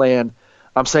reflect and plan.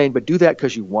 I'm saying, but do that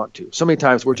because you want to. So many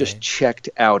times we're just checked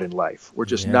out in life. We're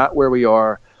just not where we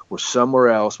are. We're somewhere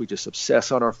else. We just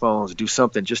obsess on our phones, do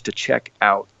something just to check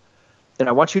out. And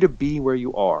I want you to be where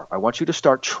you are. I want you to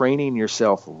start training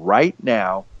yourself right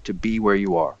now to be where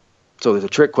you are. So there's a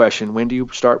trick question. When do you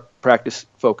start practice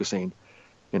focusing?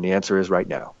 And the answer is right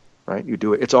now, right? You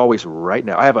do it. It's always right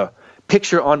now. I have a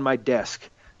picture on my desk,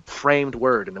 framed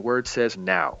word, and the word says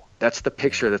now. That's the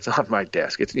picture that's on my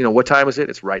desk. It's, what time is it?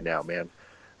 It's right now, man.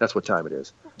 That's what time it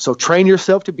is. So train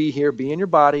yourself to be here, be in your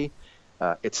body.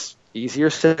 It's easier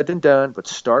said than done, but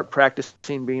start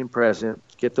practicing being present.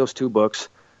 Get those 2 books,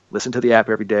 listen to the app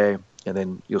every day, and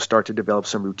then you'll start to develop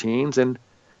some routines, and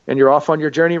you're off on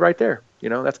your journey right there.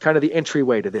 That's kind of the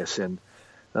entryway to this. And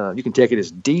you can take it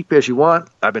as deep as you want.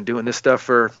 I've been doing this stuff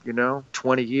for,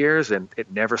 20 years, and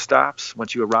it never stops.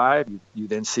 Once you arrive, you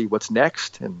then see what's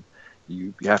next, and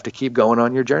you have to keep going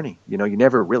on your journey. You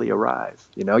never really arrive.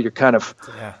 You're kind of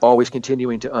always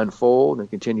continuing to unfold and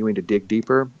continuing to dig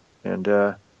deeper. And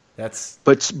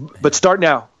but start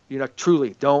now.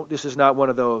 Truly don't. This is not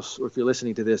one of those. Or if you're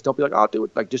listening to this, don't be like, I'll do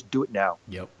it. Like, just do it now.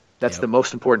 Yep. That's the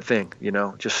most important thing.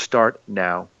 Just start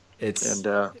now.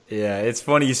 It's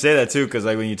funny you say that too, because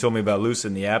like when you told me about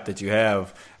Lucid, the app that you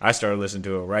have, I started listening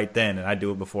to it right then, and I do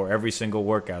it before every single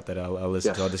workout that I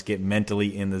listen to. I'll just get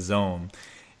mentally in the zone,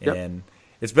 and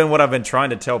it's been what I've been trying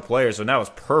to tell players. So now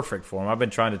it's perfect for them. I've been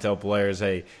trying to tell players,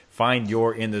 hey, find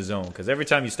your in the zone, because every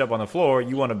time you step on the floor,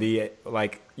 you want to be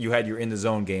like you had your in the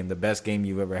zone game, the best game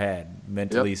you've ever had.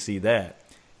 Mentally see that,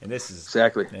 and this is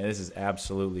this is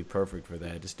absolutely perfect for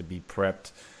that. Just to be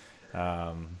prepped.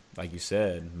 Like you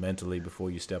said, mentally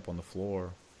before you step on the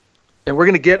floor. And we're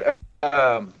going to get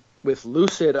with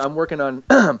Lucid. I'm working on,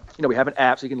 we have an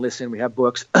app so you can listen. We have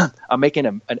books. I'm making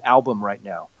an album right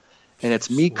now, and it's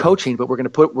me coaching, but we're going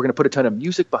to put a ton of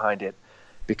music behind it,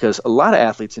 because a lot of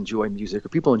athletes enjoy music, or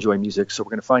people enjoy music. So we're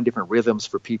going to find different rhythms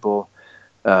for people.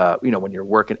 When you're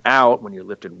working out, when you're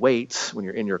lifting weights, when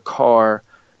you're in your car.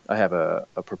 I have a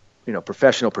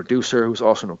professional producer who's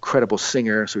also an incredible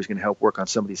singer, so he's going to help work on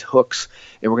some of these hooks.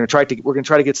 And we're going to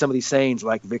try to get some of these sayings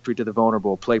like victory to the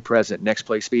vulnerable, play present, next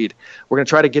play speed. We're going to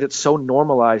try to get it so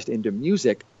normalized into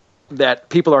music that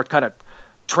people are kind of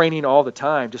training all the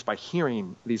time just by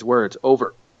hearing these words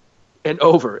over and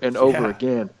over and over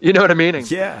again. You know what I mean?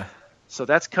 Yeah. So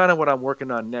that's kind of what I'm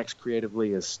working on next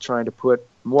creatively, is trying to put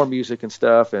more music and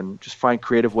stuff and just find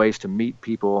creative ways to meet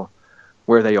people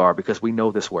where they are, because we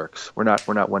know this works. We're not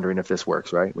wondering if this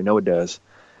works, right? We know it does.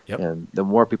 Yep. And the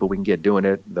more people we can get doing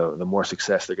it, the more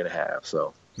success they're going to have.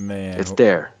 So Man, it's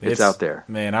there. It's out there.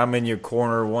 Man, I'm in your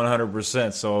corner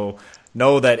 100%. So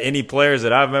know that any players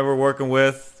that I've ever working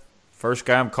with, first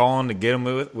guy I'm calling to get them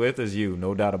with is you.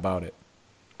 No doubt about it.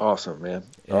 Awesome, man.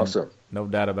 And awesome. No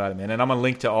doubt about it, man. And I'm going to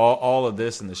link to all of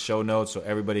this in the show notes so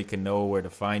everybody can know where to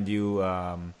find you.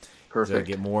 Perfect.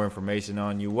 To get more information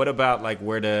on you. What about like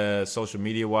where to social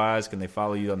media wise? Can they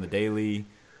follow you on the daily?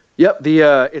 Yep.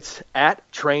 It's at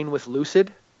Train with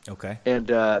Lucid. Okay. And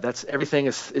that's everything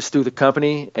is through the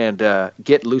company. And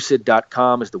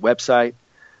getlucid.com is the website.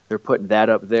 They're putting that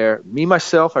up there. Me,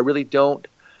 myself, I really don't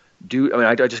do –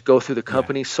 I just go through the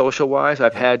company social-wise. I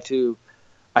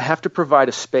have to provide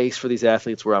a space for these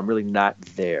athletes where I'm really not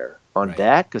there on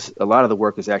that, because a lot of the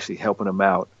work is actually helping them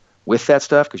out with that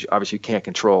stuff, because obviously you can't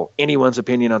control anyone's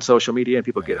opinion on social media, and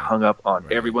people get hung up on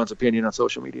everyone's opinion on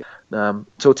social media.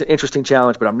 So it's an interesting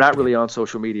challenge, but I'm not really on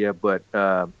social media. But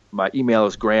my email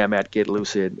is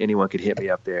graham@getlucid. Anyone could hit me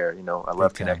up there. I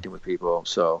love connecting with people.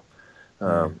 So,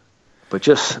 but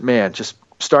just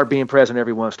start being present,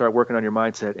 everyone. Start working on your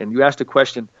mindset. And you asked a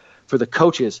question for the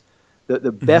coaches.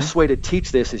 The best way to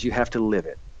teach this is you have to live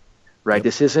it, right?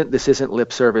 Yep. This isn't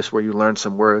lip service where you learn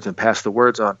some words and pass the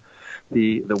words on.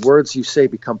 The words you say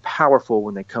become powerful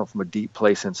when they come from a deep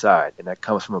place inside, and that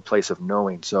comes from a place of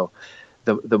knowing. So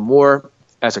the more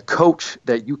as a coach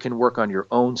that you can work on your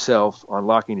own self,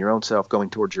 unlocking your own self, going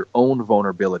towards your own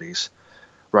vulnerabilities,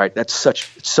 right? It's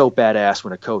so badass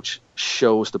when a coach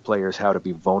shows the players how to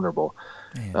be vulnerable.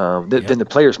 Then the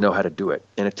players know how to do it.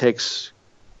 And it takes,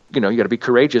 you got to be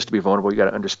courageous to be vulnerable. You got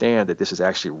to understand that this is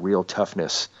actually real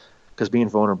toughness, because being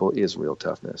vulnerable is real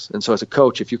toughness. And so as a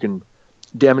coach, if you can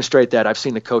demonstrate that, I've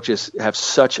seen the coaches have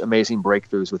such amazing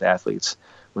breakthroughs with athletes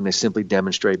when they simply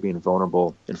demonstrate being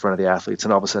vulnerable in front of the athletes,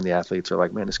 and all of a sudden the athletes are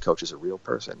like, "Man, this coach is a real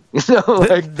person."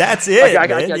 That's it. I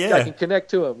can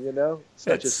connect to him. It's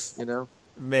not just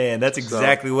Man, that's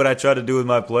exactly what I try to do with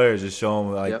my players. Is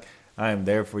show them I am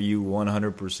there for you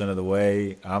 100% of the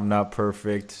way. I'm not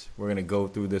perfect. We're gonna go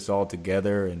through this all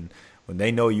together, and when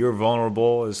they know you're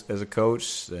vulnerable as a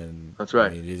coach, then that's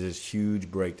right. It is just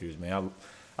huge breakthroughs, man.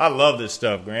 I love this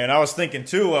stuff, Grant. I was thinking,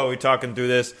 too, while we were talking through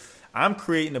this, I'm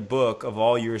creating a book of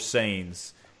all your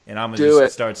sayings, and I'm going to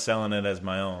start selling it as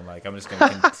my own. Like, I'm just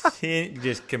going to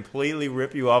just completely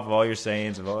rip you off of all your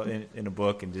sayings in a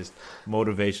book and just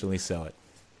motivationally sell it.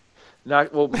 My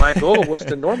goal was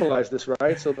to normalize this,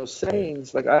 right? So those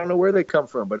sayings, I don't know where they come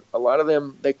from, but a lot of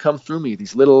them, they come through me,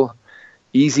 these little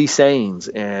easy sayings,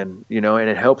 and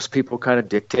it helps people kind of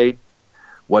dictate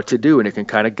what to do, and it can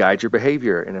kind of guide your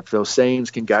behavior. And if those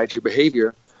sayings can guide your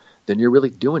behavior, then you're really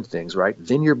doing things, right?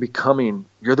 Then you're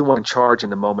the one in charge in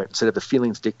the moment. Instead of the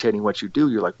feelings dictating what you do,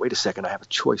 you're like, wait a second, I have a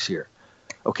choice here.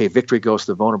 Okay, victory goes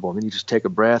to the vulnerable. And then you just take a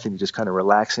breath and you just kind of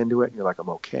relax into it, and you're like, I'm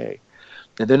okay.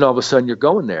 And then all of a sudden you're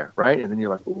going there, right? And then you're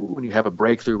like, ooh, when you have a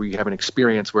breakthrough, where you have an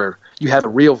experience where you have a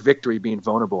real victory being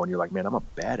vulnerable, and you're like, man, I'm a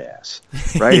badass,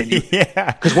 right?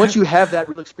 Because once you have that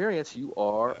real experience, you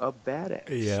are a badass.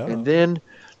 Yeah. And then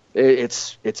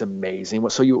it's amazing.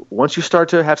 So once you start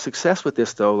to have success with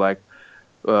this, though,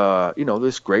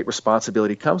 this great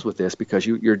responsibility comes with this, because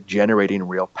you're generating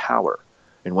real power.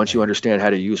 And once you understand how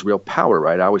to use real power,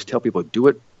 right? I always tell people, do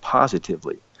it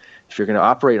positively. If you're going to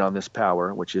operate on this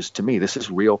power, which is, to me, this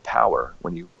is real power.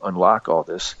 When you unlock all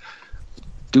this,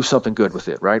 do something good with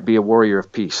it, right? Be a warrior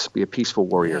of peace. Be a peaceful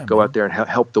warrior. Go out there and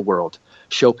help the world.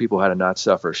 Show people how to not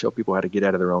suffer. Show people how to get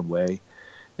out of their own way.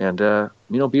 And,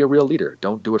 be a real leader.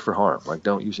 Don't do it for harm.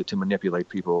 Don't use it to manipulate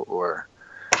people, or,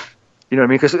 you know what I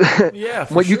mean?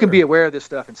 Because you can be aware of this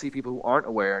stuff and see people who aren't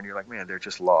aware, and you're like, man, they're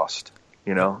just lost,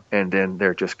 and then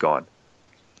they're just gone.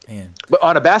 Man. But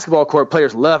on a basketball court,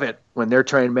 players love it when they're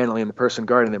trained mentally and the person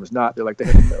guarding them is not. They're like, they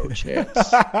have no chance.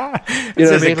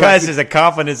 It's a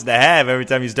confidence to have every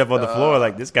time you step on the floor.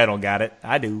 Like, this guy don't got it.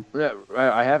 I do. Yeah,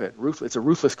 I have it. It's a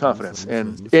ruthless confidence.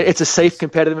 It's a safe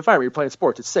competitive environment. You're playing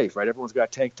sports. It's safe, right? Everyone's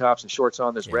got tank tops and shorts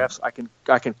on. There's refs.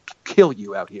 I can kill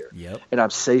you out here. Yep. And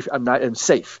I'm safe. I'm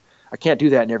safe. I can't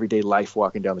do that in everyday life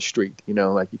walking down the street.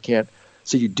 You can't.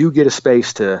 So you do get a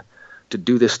space to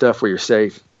do this stuff where you're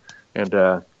safe.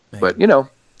 And but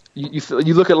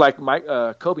you look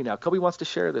at Kobe now. Kobe wants to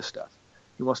share this stuff.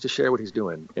 He wants to share what he's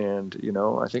doing. And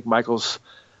I think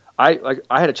I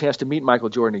had a chance to meet Michael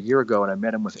Jordan a year ago, and I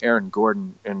met him with Aaron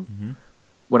Gordon. And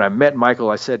when I met Michael,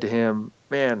 I said to him,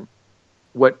 man,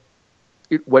 what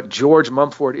George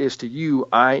Mumford is to you,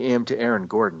 I am to Aaron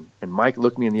Gordon. And Mike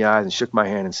looked me in the eyes and shook my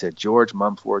hand and said, George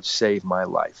Mumford saved my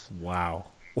life. Wow.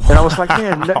 And I was like,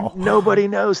 man, nobody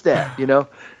knows that,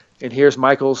 And here's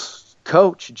Michael's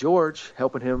coach, George,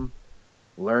 helping him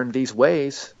learn these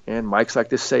ways. And Mike's like,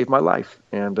 this saved my life.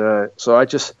 And so I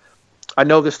just I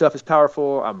know this stuff is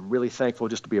powerful. I'm really thankful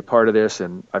just to be a part of this,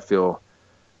 and I feel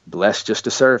blessed just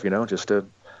to serve, just to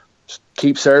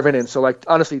keep serving. And so, like,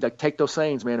 honestly, like, take those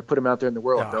sayings, man, and put them out there in the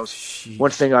world.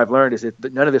 One thing I've learned is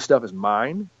that none of this stuff is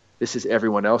mine. This is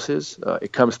everyone else's.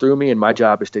 It comes through me, and my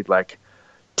job is to, like,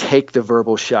 take the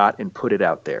verbal shot and put it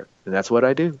out there. And that's what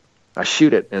I do. I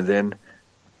shoot it, and then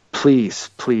please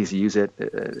use it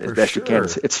as best you can.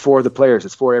 It's for the players.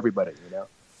 It's for everybody,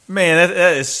 Man,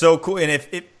 that is so cool. And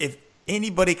if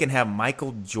anybody can have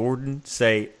Michael Jordan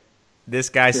say, this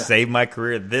guy saved my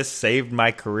career, this saved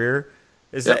my career,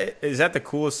 is that the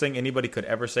coolest thing anybody could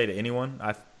ever say to anyone?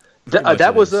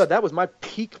 That was my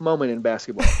peak moment in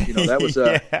basketball. That was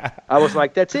I was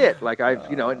like, that's it. Like, in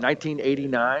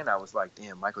 1989, I was like,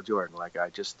 damn, Michael Jordan. Like,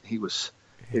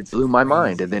 it blew my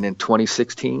mind. And then in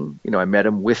 2016, I met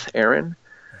him with Aaron,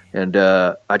 and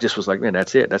I just was like, man,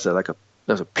 that's it. That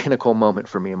was a pinnacle moment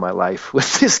for me in my life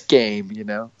with this game.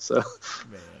 So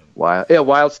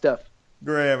wild stuff.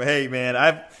 Graham, hey man,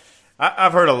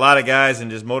 I've heard a lot of guys in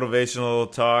just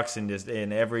motivational talks and just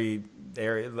in every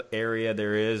area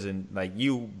there is, and like,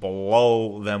 you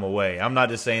blow them away. I'm not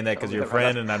just saying that because you're a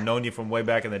friend and I've known you from way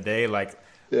back in the day. Like,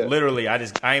 literally,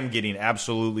 I am getting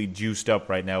absolutely juiced up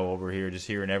right now over here just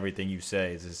hearing everything you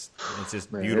say. It's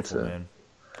just man, beautiful, man.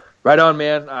 Right on,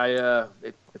 man.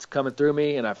 It's coming through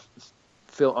me, and I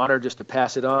feel honored just to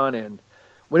pass it on. And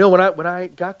when I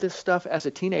got this stuff as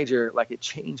a teenager, like, it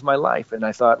changed my life, and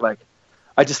I thought, like,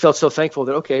 I just felt so thankful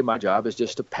that, okay, my job is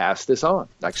just to pass this on.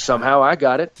 Like, somehow I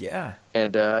got it. Yeah.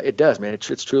 And it does, man.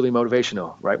 It's truly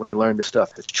motivational, right? When you learn this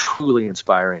stuff, it's truly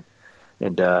inspiring,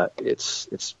 and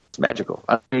it's magical.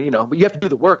 I mean, but you have to do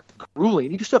the work. It's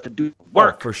grueling. You just have to do the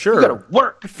work. Oh, for sure. You got to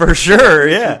work. For sure,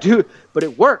 yeah. But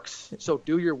it works. So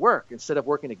do your work. Instead of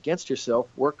working against yourself,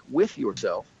 work with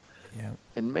yourself. Yeah.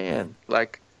 And man,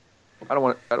 like, I don't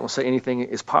want to say anything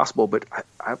is possible, but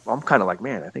I'm kind of like,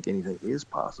 man, I think anything is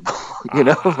possible.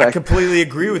 I completely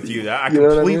agree with you. I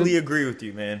completely agree with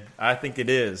you, man. I think it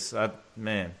is,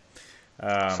 man.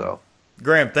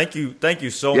 Graham, thank you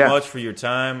so much for your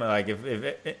time. Like,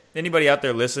 if anybody out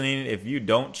there listening, if you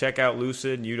don't check out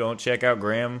Lucid, you don't check out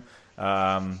Graham,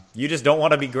 you just don't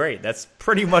want to be great. That's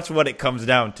pretty much what it comes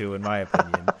down to, in my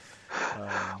opinion.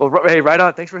 Well, hey, right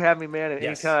on. Thanks for having me, man. And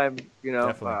yes, anytime,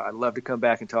 I'd love to come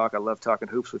back and talk. I love talking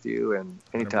hoops with you, and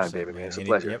anytime, baby, man. It's a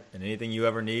pleasure. Yep. And anything you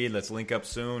ever need, let's link up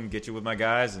soon, get you with my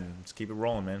guys, and let's keep it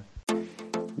rolling, man.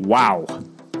 Wow.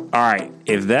 All right.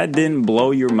 If that didn't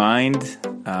blow your mind,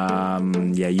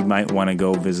 you might want to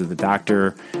go visit the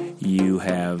doctor. You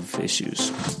have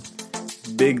issues.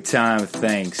 Big time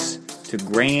thanks to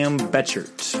Graham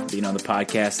Betchart being on the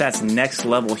podcast. That's next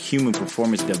level human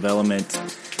performance development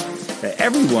that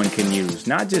everyone can use.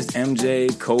 Not just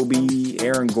MJ, Kobe,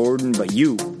 Aaron Gordon, but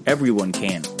you. Everyone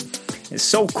can. It's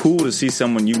so cool to see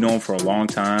someone you've known for a long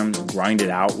time grind it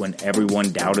out when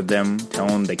everyone doubted them, tell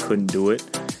them they couldn't do it.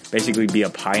 Basically be a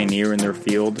pioneer in their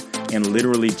field and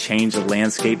literally change the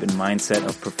landscape and mindset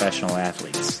of professional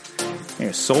athletes.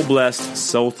 You're so blessed,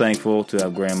 so thankful to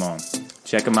have Graham on.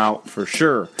 Check him out for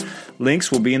sure.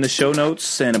 Links will be in the show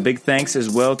notes, and a big thanks as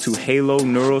well to Halo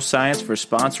Neuroscience for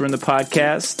sponsoring the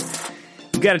podcast.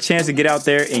 You got a chance to get out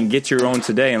there and get your own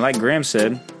today. And like Graham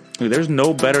said, there's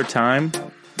no better time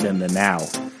than the now.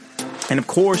 And of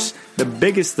course, the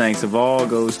biggest thanks of all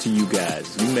goes to you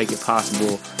guys. You make it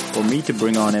possible for me to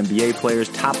bring on NBA players,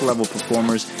 top-level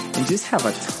performers, and just have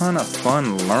a ton of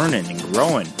fun learning and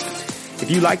growing.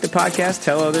 If you like the podcast,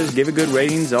 tell others, give it good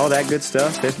ratings, all that good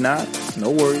stuff. If not,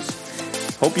 no worries.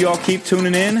 Hope you all keep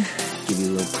tuning in. Give you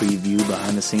a little preview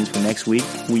behind the scenes for next week.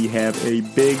 We have a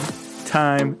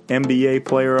big-time NBA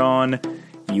player on.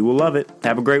 You will love it.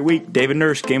 Have a great week. David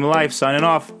Nurse, Game of Life, signing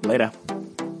off. Later.